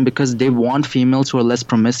slut shaming because they want females who are less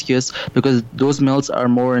promiscuous, because those males are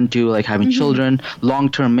more into like having children,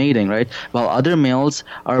 long-term mating, right? While other males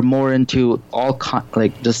are more into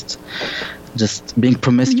just being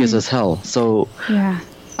promiscuous as hell. So yeah.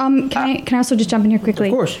 Can I also just jump in here quickly?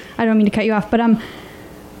 Of course. I don't mean to cut you off, but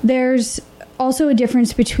there's also a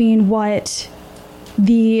difference between what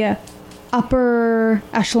the upper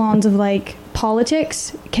echelons of like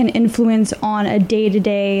politics can influence on a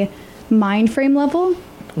day-to-day mind frame level.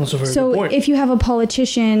 That's a very good point. If you have a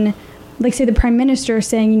politician, like say the prime minister,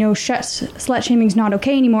 saying, slut shaming is not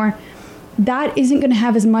okay anymore, that isn't going to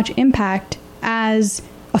have as much impact as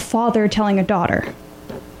a father telling a daughter.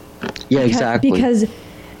 Yeah, exactly. Because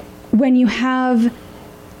when you have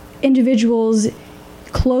individuals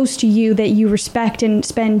close to you that you respect and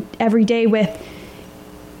spend every day with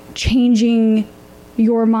changing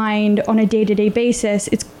your mind on a day-to-day basis,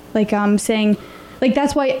 it's like saying, like,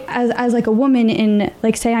 that's why as like a woman in,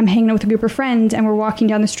 like, say I'm hanging out with a group of friends and we're walking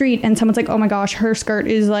down the street and someone's like, oh my gosh, her skirt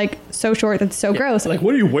is like so short, that's so gross. Like,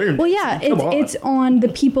 what are you wearing? Well, yeah, it's on the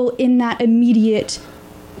people in that immediate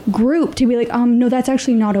group to be like, no, that's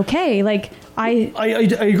actually not okay. Like, I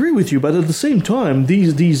agree with you, but at the same time,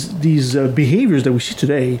 these behaviors that we see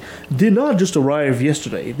today did not just arrive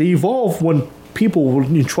yesterday. They evolved when people were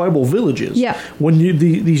in tribal villages. Yeah. When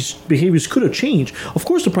these behaviors could have changed. Of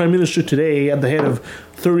course, the prime minister today, at the head of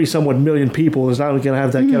 30-somewhat million people, is not going to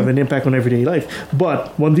have that kind of an impact on everyday life.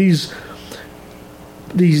 But when these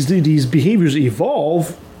behaviors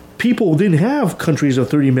evolve, people didn't have countries of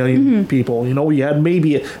 30 million people. You had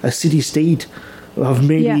maybe a city-state of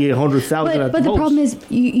maybe 100,000 at But the most. problem is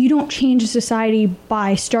you don't change a society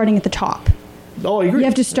by starting at the top. Oh, I agree. You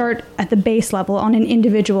have to start at the base level on an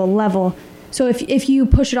individual level. So if you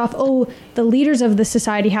push it off, the leaders of the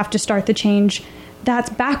society have to start the change, that's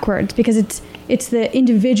backwards, because it's the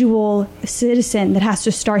individual citizen that has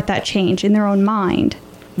to start that change in their own mind.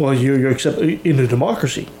 Well, you're in a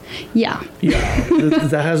democracy. Yeah. Yeah,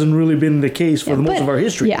 that hasn't really been the case for most of our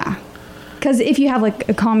history. Yeah. Because if you have like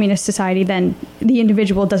a communist society, then the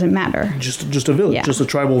individual doesn't matter. Just a village, just a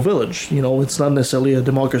tribal village. It's not necessarily a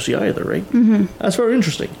democracy either, right? Mm-hmm. That's very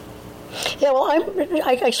interesting. Yeah, well,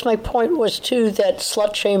 I guess my point was, too, that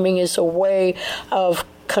slut shaming is a way of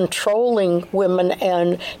controlling women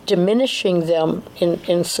and diminishing them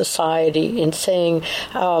in society, and saying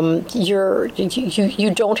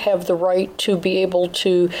you don't have the right to be able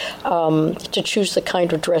to choose the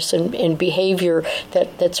kind of dress and behavior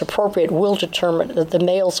that's appropriate. We'll determine that the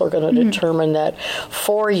males are going to determine that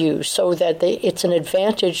for you, so that it's an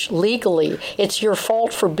advantage legally. It's your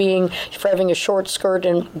fault for having a short skirt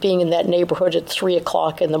and being in that neighborhood at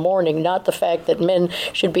 3:00 in the morning, not the fact that men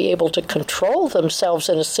should be able to control themselves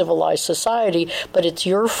in a civilized society, but it's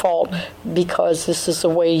your fault because this is the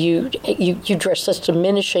way you dress. That's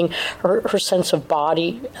diminishing her sense of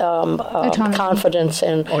body confidence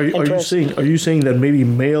and. Are you saying that maybe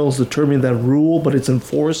males determine that rule, but it's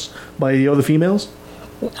enforced by the other females?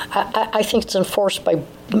 I think it's enforced by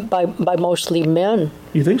mostly men.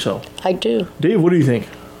 You think so? I do. Dave, what do you think?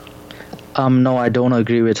 No, I don't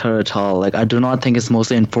agree with her at all. Like, I do not think it's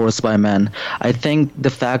mostly enforced by men. I think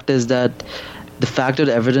the fact of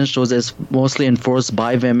the evidence shows it's mostly enforced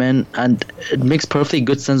by women, and it makes perfectly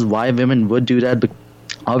good sense why women would do that. But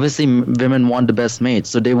obviously, women want the best mates,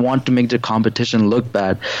 so they want to make the competition look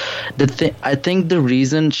bad. I think the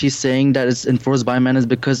reason she's saying that it's enforced by men is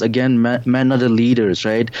because, again, men are the leaders,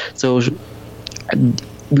 right? So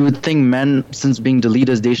you would think men, since being the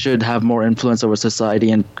leaders, they should have more influence over society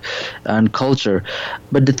and culture.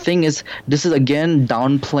 But the thing is, this is again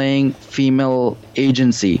downplaying female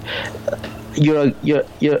agency.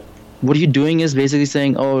 What you're doing is basically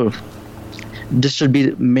saying, this should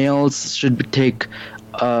be, males should take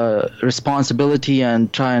responsibility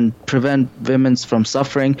and try and prevent women from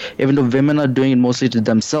suffering, even though women are doing it mostly to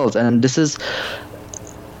themselves. And this is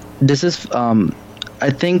I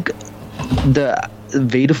think the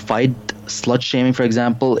way to fight slut shaming, for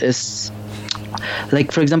example, is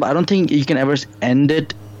like, for example, I don't think you can ever end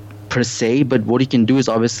it per se, but what you can do is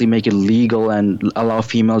obviously make it legal and allow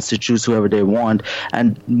females to choose whoever they want,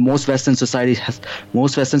 and most Western societies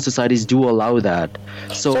do allow that.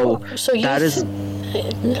 So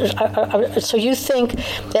you think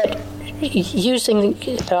that using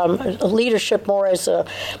leadership more as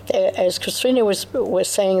Christina was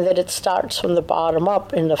saying, that it starts from the bottom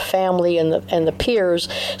up in the family and the peers.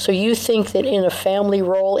 So you think that in a family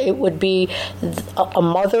role it would be a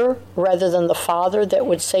mother rather than the father that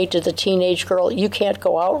would say to the teenage girl, "You can't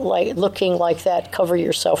go out like looking like that. Cover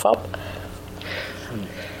yourself up."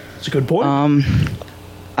 That's a good point.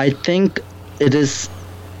 I think it is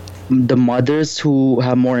the mothers who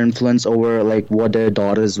have more influence over like what their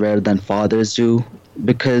daughters wear than fathers do,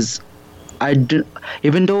 because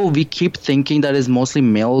even though we keep thinking that is mostly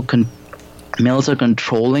males are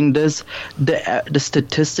controlling this, the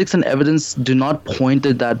statistics and evidence do not point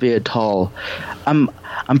it that way at all. I'm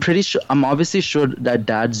obviously sure that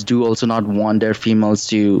dads do also not want their females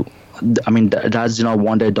to, dads do not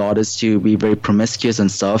want their daughters to be very promiscuous and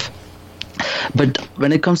stuff. But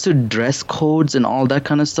when it comes to dress codes and all that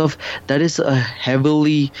kind of stuff, that is a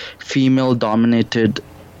heavily female-dominated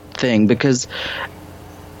thing, because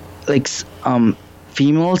like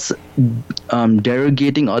females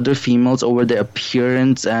derogating other females over their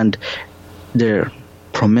appearance and their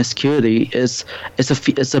promiscuity is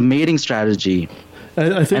a mating strategy.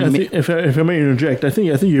 I think if I may interject, I think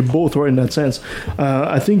you're both right in that sense.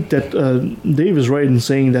 I think that Dave is right in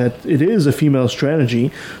saying that it is a female strategy.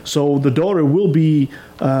 So the daughter will be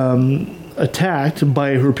attacked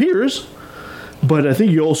by her peers. But I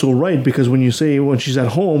think you're also right, because when you say when she's at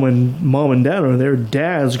home and mom and dad are there,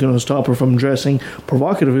 dad's going to stop her from dressing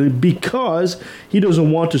provocatively because he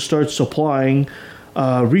doesn't want to start supplying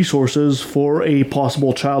resources for a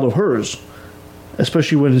possible child of hers,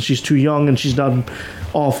 especially when she's too young and she's not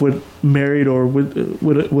off with married or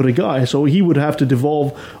with a guy. So he would have to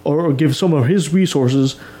devolve or give some of his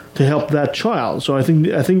resources to help that child. So I think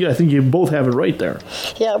you both have it right there.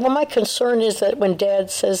 Yeah, well, my concern is that when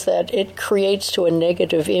Dad says that, it creates to a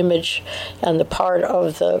negative image on the part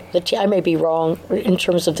of the I may be wrong in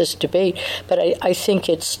terms of this debate, but I think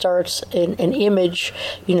it starts an image,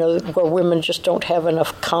 where women just don't have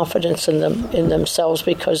enough confidence in themselves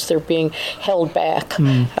because they're being held back.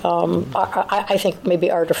 I think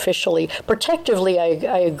maybe artificially. Protectively,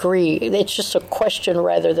 I agree. It's just a question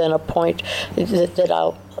rather than a point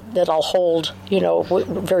that I'll hold,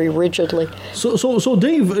 very rigidly. So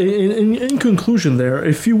Dave, in conclusion there,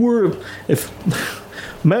 if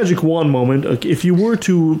magic wand moment, if you were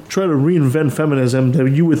to try to reinvent feminism, that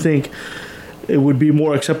you would think it would be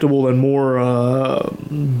more acceptable and more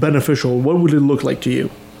beneficial, what would it look like to you?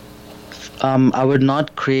 I would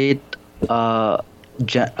not create...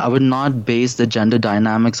 I would not base the gender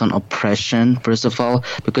dynamics on oppression, first of all,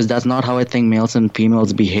 because that's not how I think males and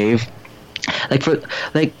females behave.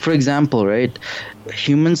 For example, right?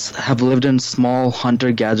 Humans have lived in small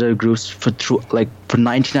hunter-gatherer groups for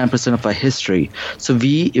 99% of our history. So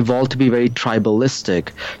we evolved to be very tribalistic.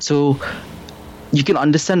 So you can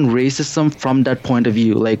understand racism from that point of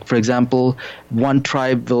view. Like, for example, one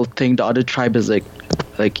tribe will think the other tribe is like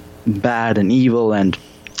bad and evil, and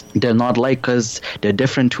they're not like us, they're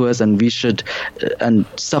different to us, and we should, and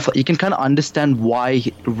stuff. You can kind of understand why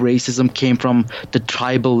racism came from the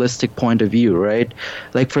tribalistic point of view, right?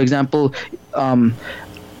 Like, for example, I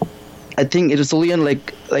think it was only in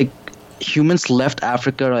like humans left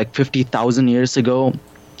Africa like 50,000 years ago.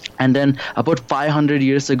 And then about 500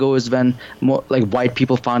 years ago is when more like white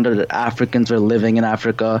people found out that Africans were living in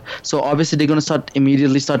Africa. So obviously they're going to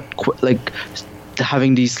immediately start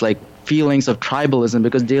having these like feelings of tribalism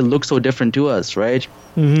because they look so different to us, right?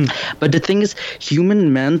 Mm-hmm. But the thing is,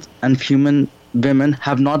 human men and human women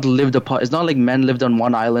have not lived apart. It's not like men lived on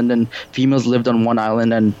one island and females lived on one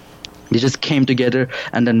island and they just came together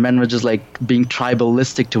and then men were just like being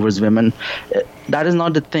tribalistic towards women. That is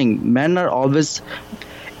not the thing. Men are always...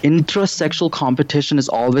 Intrasexual competition is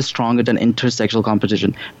always stronger than intersexual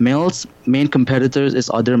competition. Males' main competitors is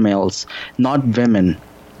other males, not women.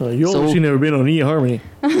 You obviously never been on eHarmony.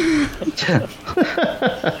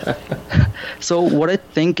 So what I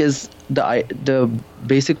think is the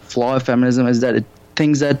basic flaw of feminism is that it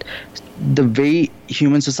thinks that the way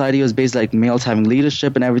human society was based, like males having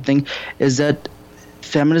leadership and everything, is that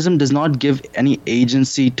feminism does not give any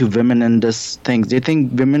agency to women in this thing. They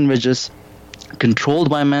think women were just controlled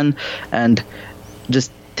by men and just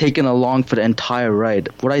taken along for the entire ride.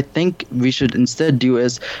 What I think we should instead do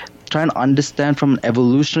is try and understand from an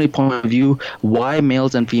evolutionary point of view why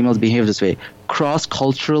males and females behave this way.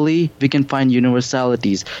 Cross-culturally, we can find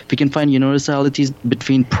universalities. We can find universalities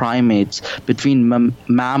between primates, between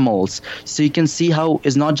mammals. So you can see how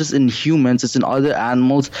it's not just in humans, it's in other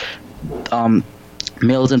animals.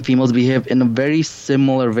 Males and females behave in a very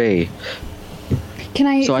similar way. Can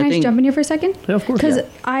I jump in here for a second? Yeah, of course. Because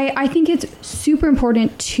I think it's super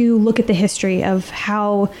important to look at the history of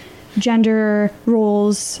how gender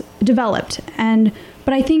roles developed.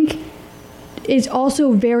 But I think it's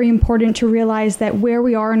also very important to realize that where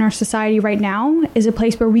we are in our society right now is a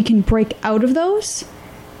place where we can break out of those.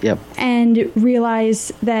 Yep. And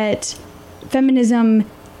realize that feminism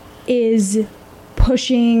is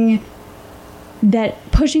pushing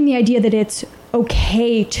the idea that it's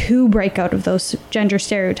okay to break out of those gender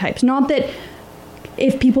stereotypes. Not that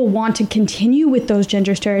if people want to continue with those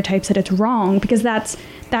gender stereotypes that it's wrong, because that's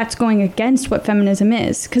going against what feminism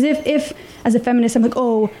is. Because if as a feminist I'm like,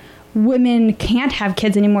 oh, women can't have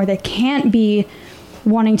kids anymore, they can't be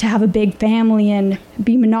wanting to have a big family and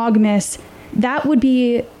be monogamous, that would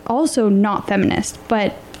be also not feminist.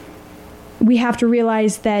 But we have to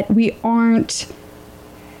realize that we aren't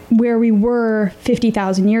where we were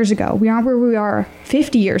 50,000 years ago. We aren't where we are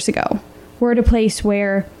 50 years ago. We're at a place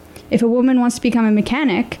where if a woman wants to become a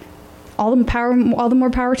mechanic, all the more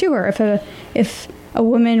power to her. If a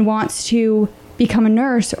woman wants to become a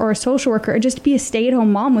nurse or a social worker or just be a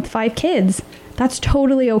stay-at-home mom with 5 kids, that's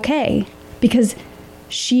totally okay, because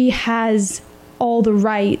she has all the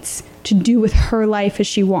rights to do with her life as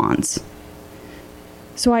she wants.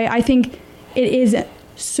 So I think it is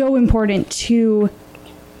so important to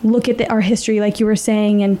look at our history, like you were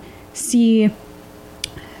saying, and see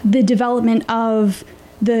the development of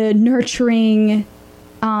the nurturing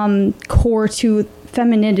core to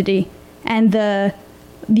femininity and the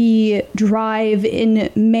drive in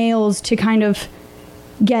males to kind of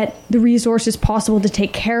get the resources possible to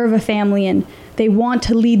take care of a family, and they want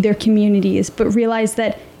to lead their communities, but realize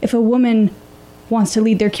that if a woman wants to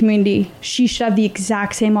lead their community, she should have the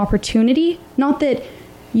exact same opportunity. Not that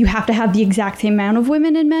you have to have the exact same amount of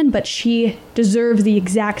women and men, but she deserves the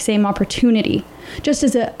exact same opportunity. Just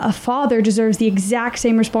as a father deserves the exact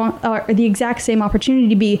same opportunity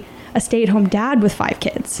to be a stay-at-home dad with 5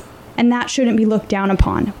 kids. And that shouldn't be looked down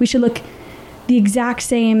upon. We should look the exact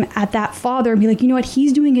same at that father and be like, you know what,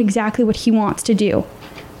 he's doing exactly what he wants to do.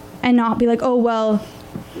 And not be like, oh, well,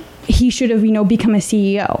 he should have, become a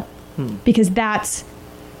CEO. Because that's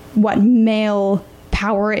what male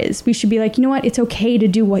power is. We should be like, you know what, it's okay to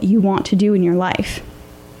do what you want to do in your life.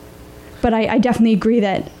 But I definitely agree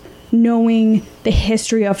that knowing the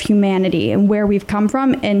history of humanity and where we've come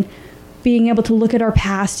from and being able to look at our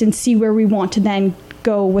past and see where we want to then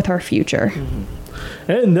go with our future.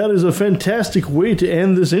 And that is a fantastic way to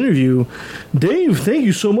end this interview. Dave, thank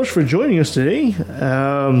you so much for joining us today.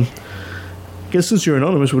 I guess since you're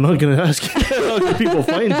anonymous, we're not going to ask how can people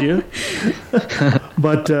find you.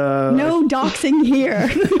 But no doxing here.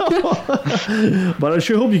 But I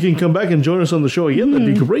sure hope you can come back and join us on the show again. That'd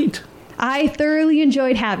be great. I thoroughly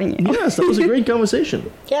enjoyed having you. Yes, that was a great conversation.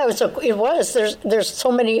 Yeah, it was. There's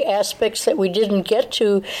so many aspects that we didn't get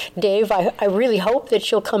to, Dave. I really hope that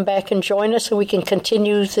you'll come back and join us and we can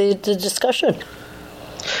continue the discussion.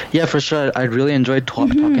 Yeah, for sure. I really enjoyed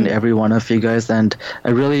talking to every one of you guys, and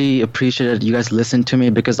I really appreciate that you guys listened to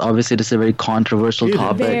me, because obviously this is a very controversial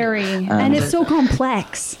topic. Very. And it's so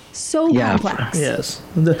complex. So complex. Yes.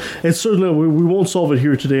 And certainly we won't solve it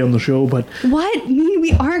here today on the show, but... What?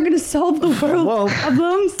 We aren't going to solve the world's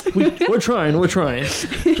problems? We're trying.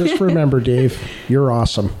 Just remember, Dave, you're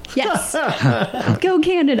awesome. Yes. Go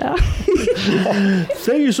Canada.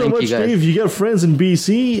 Thank you so much, Dave. You got friends in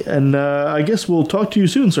BC, and I guess we'll talk to you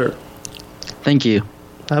soon, sir. Thank you.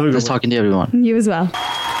 Have a good Nice talking to everyone. You as well. And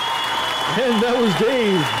that was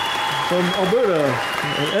Dave from Alberta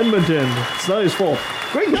and Edmonton. It's not his fault.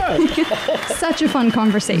 Great guy. Such a fun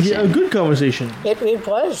conversation. Yeah, a good conversation. It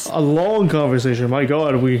was. A long conversation. My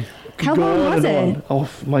God, we could How go long on was and it? on. Oh,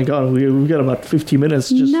 my God, we got about 50 minutes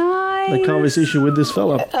just the conversation with this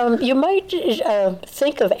fella. You might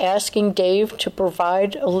think of asking Dave to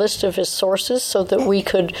provide a list of his sources so that we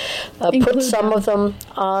could put some of them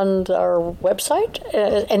on our website.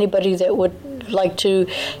 Anybody that would like to,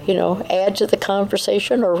 add to the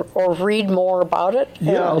conversation or read more about it.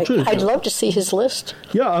 Yeah, I'd love to see his list.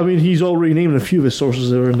 Yeah, I mean, he's already named a few of his sources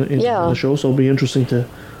there in the show, so it'll be interesting to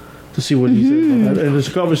see what he says about that. And it's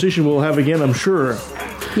a conversation we'll have again, I'm sure.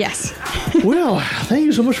 Yes. Well, thank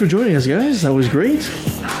you so much for joining us, guys. That was great.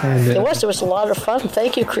 And, It was a lot of fun.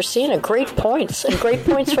 Thank you, Christina. Great points, and great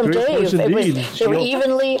points from Great Dave. points indeed. They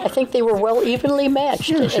were evenly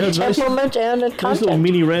matched in temperament and in Nice content. little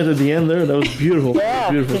mini rant at the end there. That was beautiful. Yeah,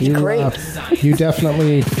 beautiful. it's great. You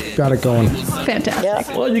definitely got it going. Fantastic.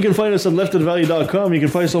 Yeah. Well, you can find us at leftofthevalley.com. You can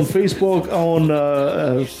find us on Facebook, on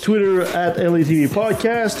Twitter at LATV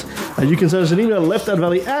Podcast. You can send us an email,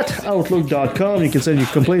 leftofthevalley@outlook.com. You can send your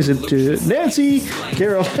complaints to Nancy,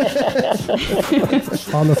 Carol.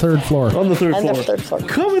 On the third floor. On the third And the floor. third floor.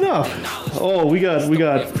 Coming up. Oh, we got.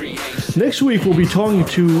 Next week we'll be talking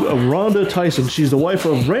to Rhonda Tyson. She's the wife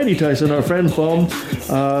of Randy Tyson, our friend from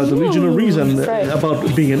the Legion of Reason,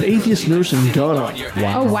 about being an atheist nurse in Ghana.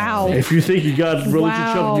 Wow. Oh, wow. If you think you got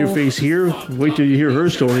religion shoved in your face here, wait till you hear her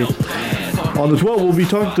story. On the 12th, we'll be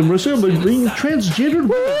talking to Marissa about being transgendered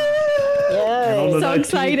women. So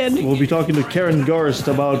excited. We'll be talking to Karen Garst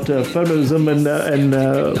about feminism and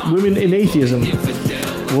women in atheism.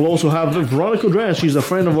 We'll also have Veronica Dran. She's a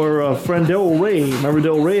friend of our friend Del Rey. Remember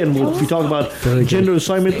Del Rey? And we'll be talking about gender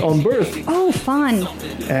assignment on birth. Oh, fun.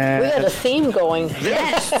 And we got a theme going.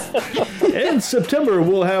 Yes. in September,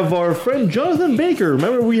 we'll have our friend Jonathan Baker.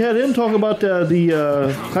 Remember, we had him talk about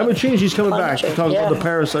the climate change. He's coming back to talk about the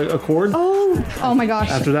Paris Accord. Oh my gosh.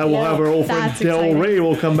 After that, we'll have our old friend Del exciting. Rey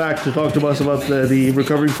will come back to talk to us about the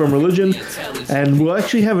recovering from religion. And we'll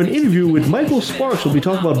actually have an interview with Michael Sparks. We'll be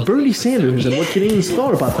talking about Bernie Sanders and what Canadians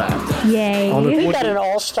thought about that. Yay. We got an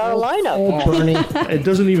all-star lineup. Bernie.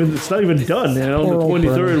 It's not even done. And on the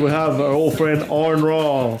 23rd, we'll have our old friend Arn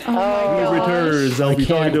Raw. He returns. I'll be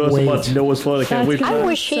talking to us about Noah's Flood. I can't wait for that. I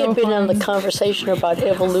wish he had been on the conversation about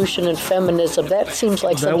evolution and feminism. That seems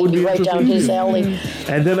like something would be right down his alley.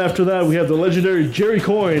 And then after that, we have the legendary Jerry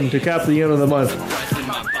Coyne to cap the end of the month.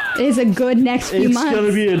 It's a good next few months. It's going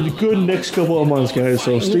to be a good next couple of months, guys.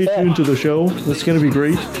 So stay tuned to the show. It's going to be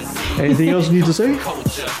great. Anything else you need to say?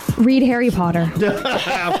 Read Harry Potter.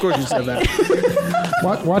 Of course you said that.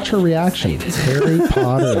 Watch her reaction. Harry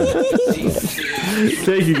Potter.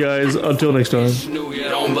 Thank you, guys. Until next time. You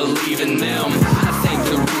don't believe in them. I think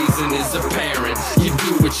the reason is apparent. You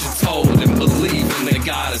do what you're told and believe in the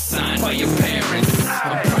God assigned by your parents.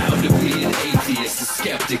 I'm proud to be an atheist, a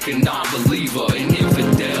skeptic, a non-believer, an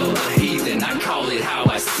infidel, a heathen. I call it how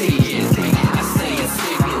I see it. I say it's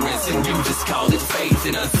ignorance and you just call it faith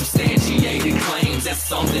and unsubstantiated claims. That's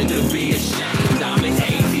something to be ashamed. I'm an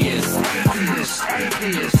atheist.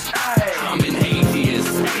 Atheist. I'm an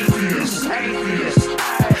atheist. Atheist. Atheist.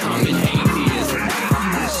 I'm an atheist.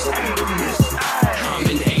 Atheist. Atheist. I'm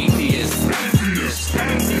an atheist. Atheist.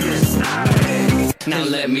 Atheist. Now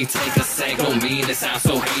let me take a sec. Don't mean to sound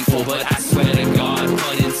so hateful, but I swear to God,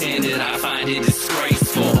 pun intended, I find it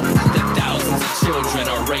disgraceful that thousands of children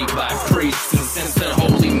are raped by priests, and since they're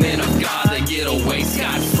holy men of God, they get away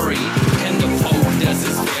scot-free. And the Pope does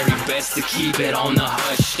his very best to keep it on the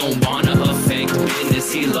hush. Don't wanna affect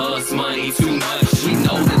business, he loves money too much. We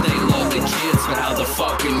know that they love the kids, but how the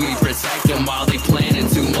fuck can we protect them while they planning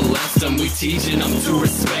to molest them? We teaching them to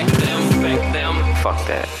respect them. Fuck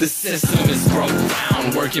that. The system is broke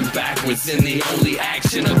down, working backwards, and the only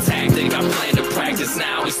action or tactic I plan to practice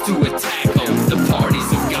now is to attack them. The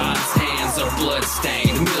parties of God's hands are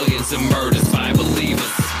bloodstained, millions of murders by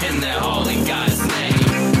believers, and they're all in God's name.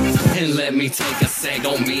 And let me take a sec,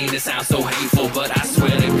 don't mean to sound so hateful, but I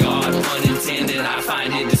swear to God, pun intended, I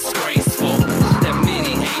find it disgraceful that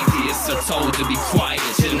many atheists are told to be quiet.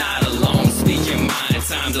 You're not alone, speak your mind,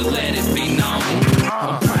 time to let it be known.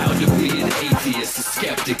 I'm proud to be an atheist, a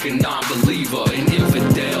skeptic, a non-believer, an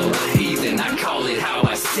infidel, a heathen. I call it how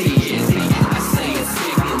I see it. I say it's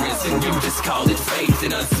ignorance and you just call it faith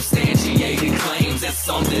and unsubstantiated claims. That's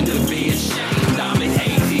something to be ashamed. I'm an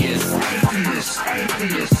atheist. Atheist.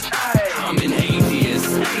 Atheist.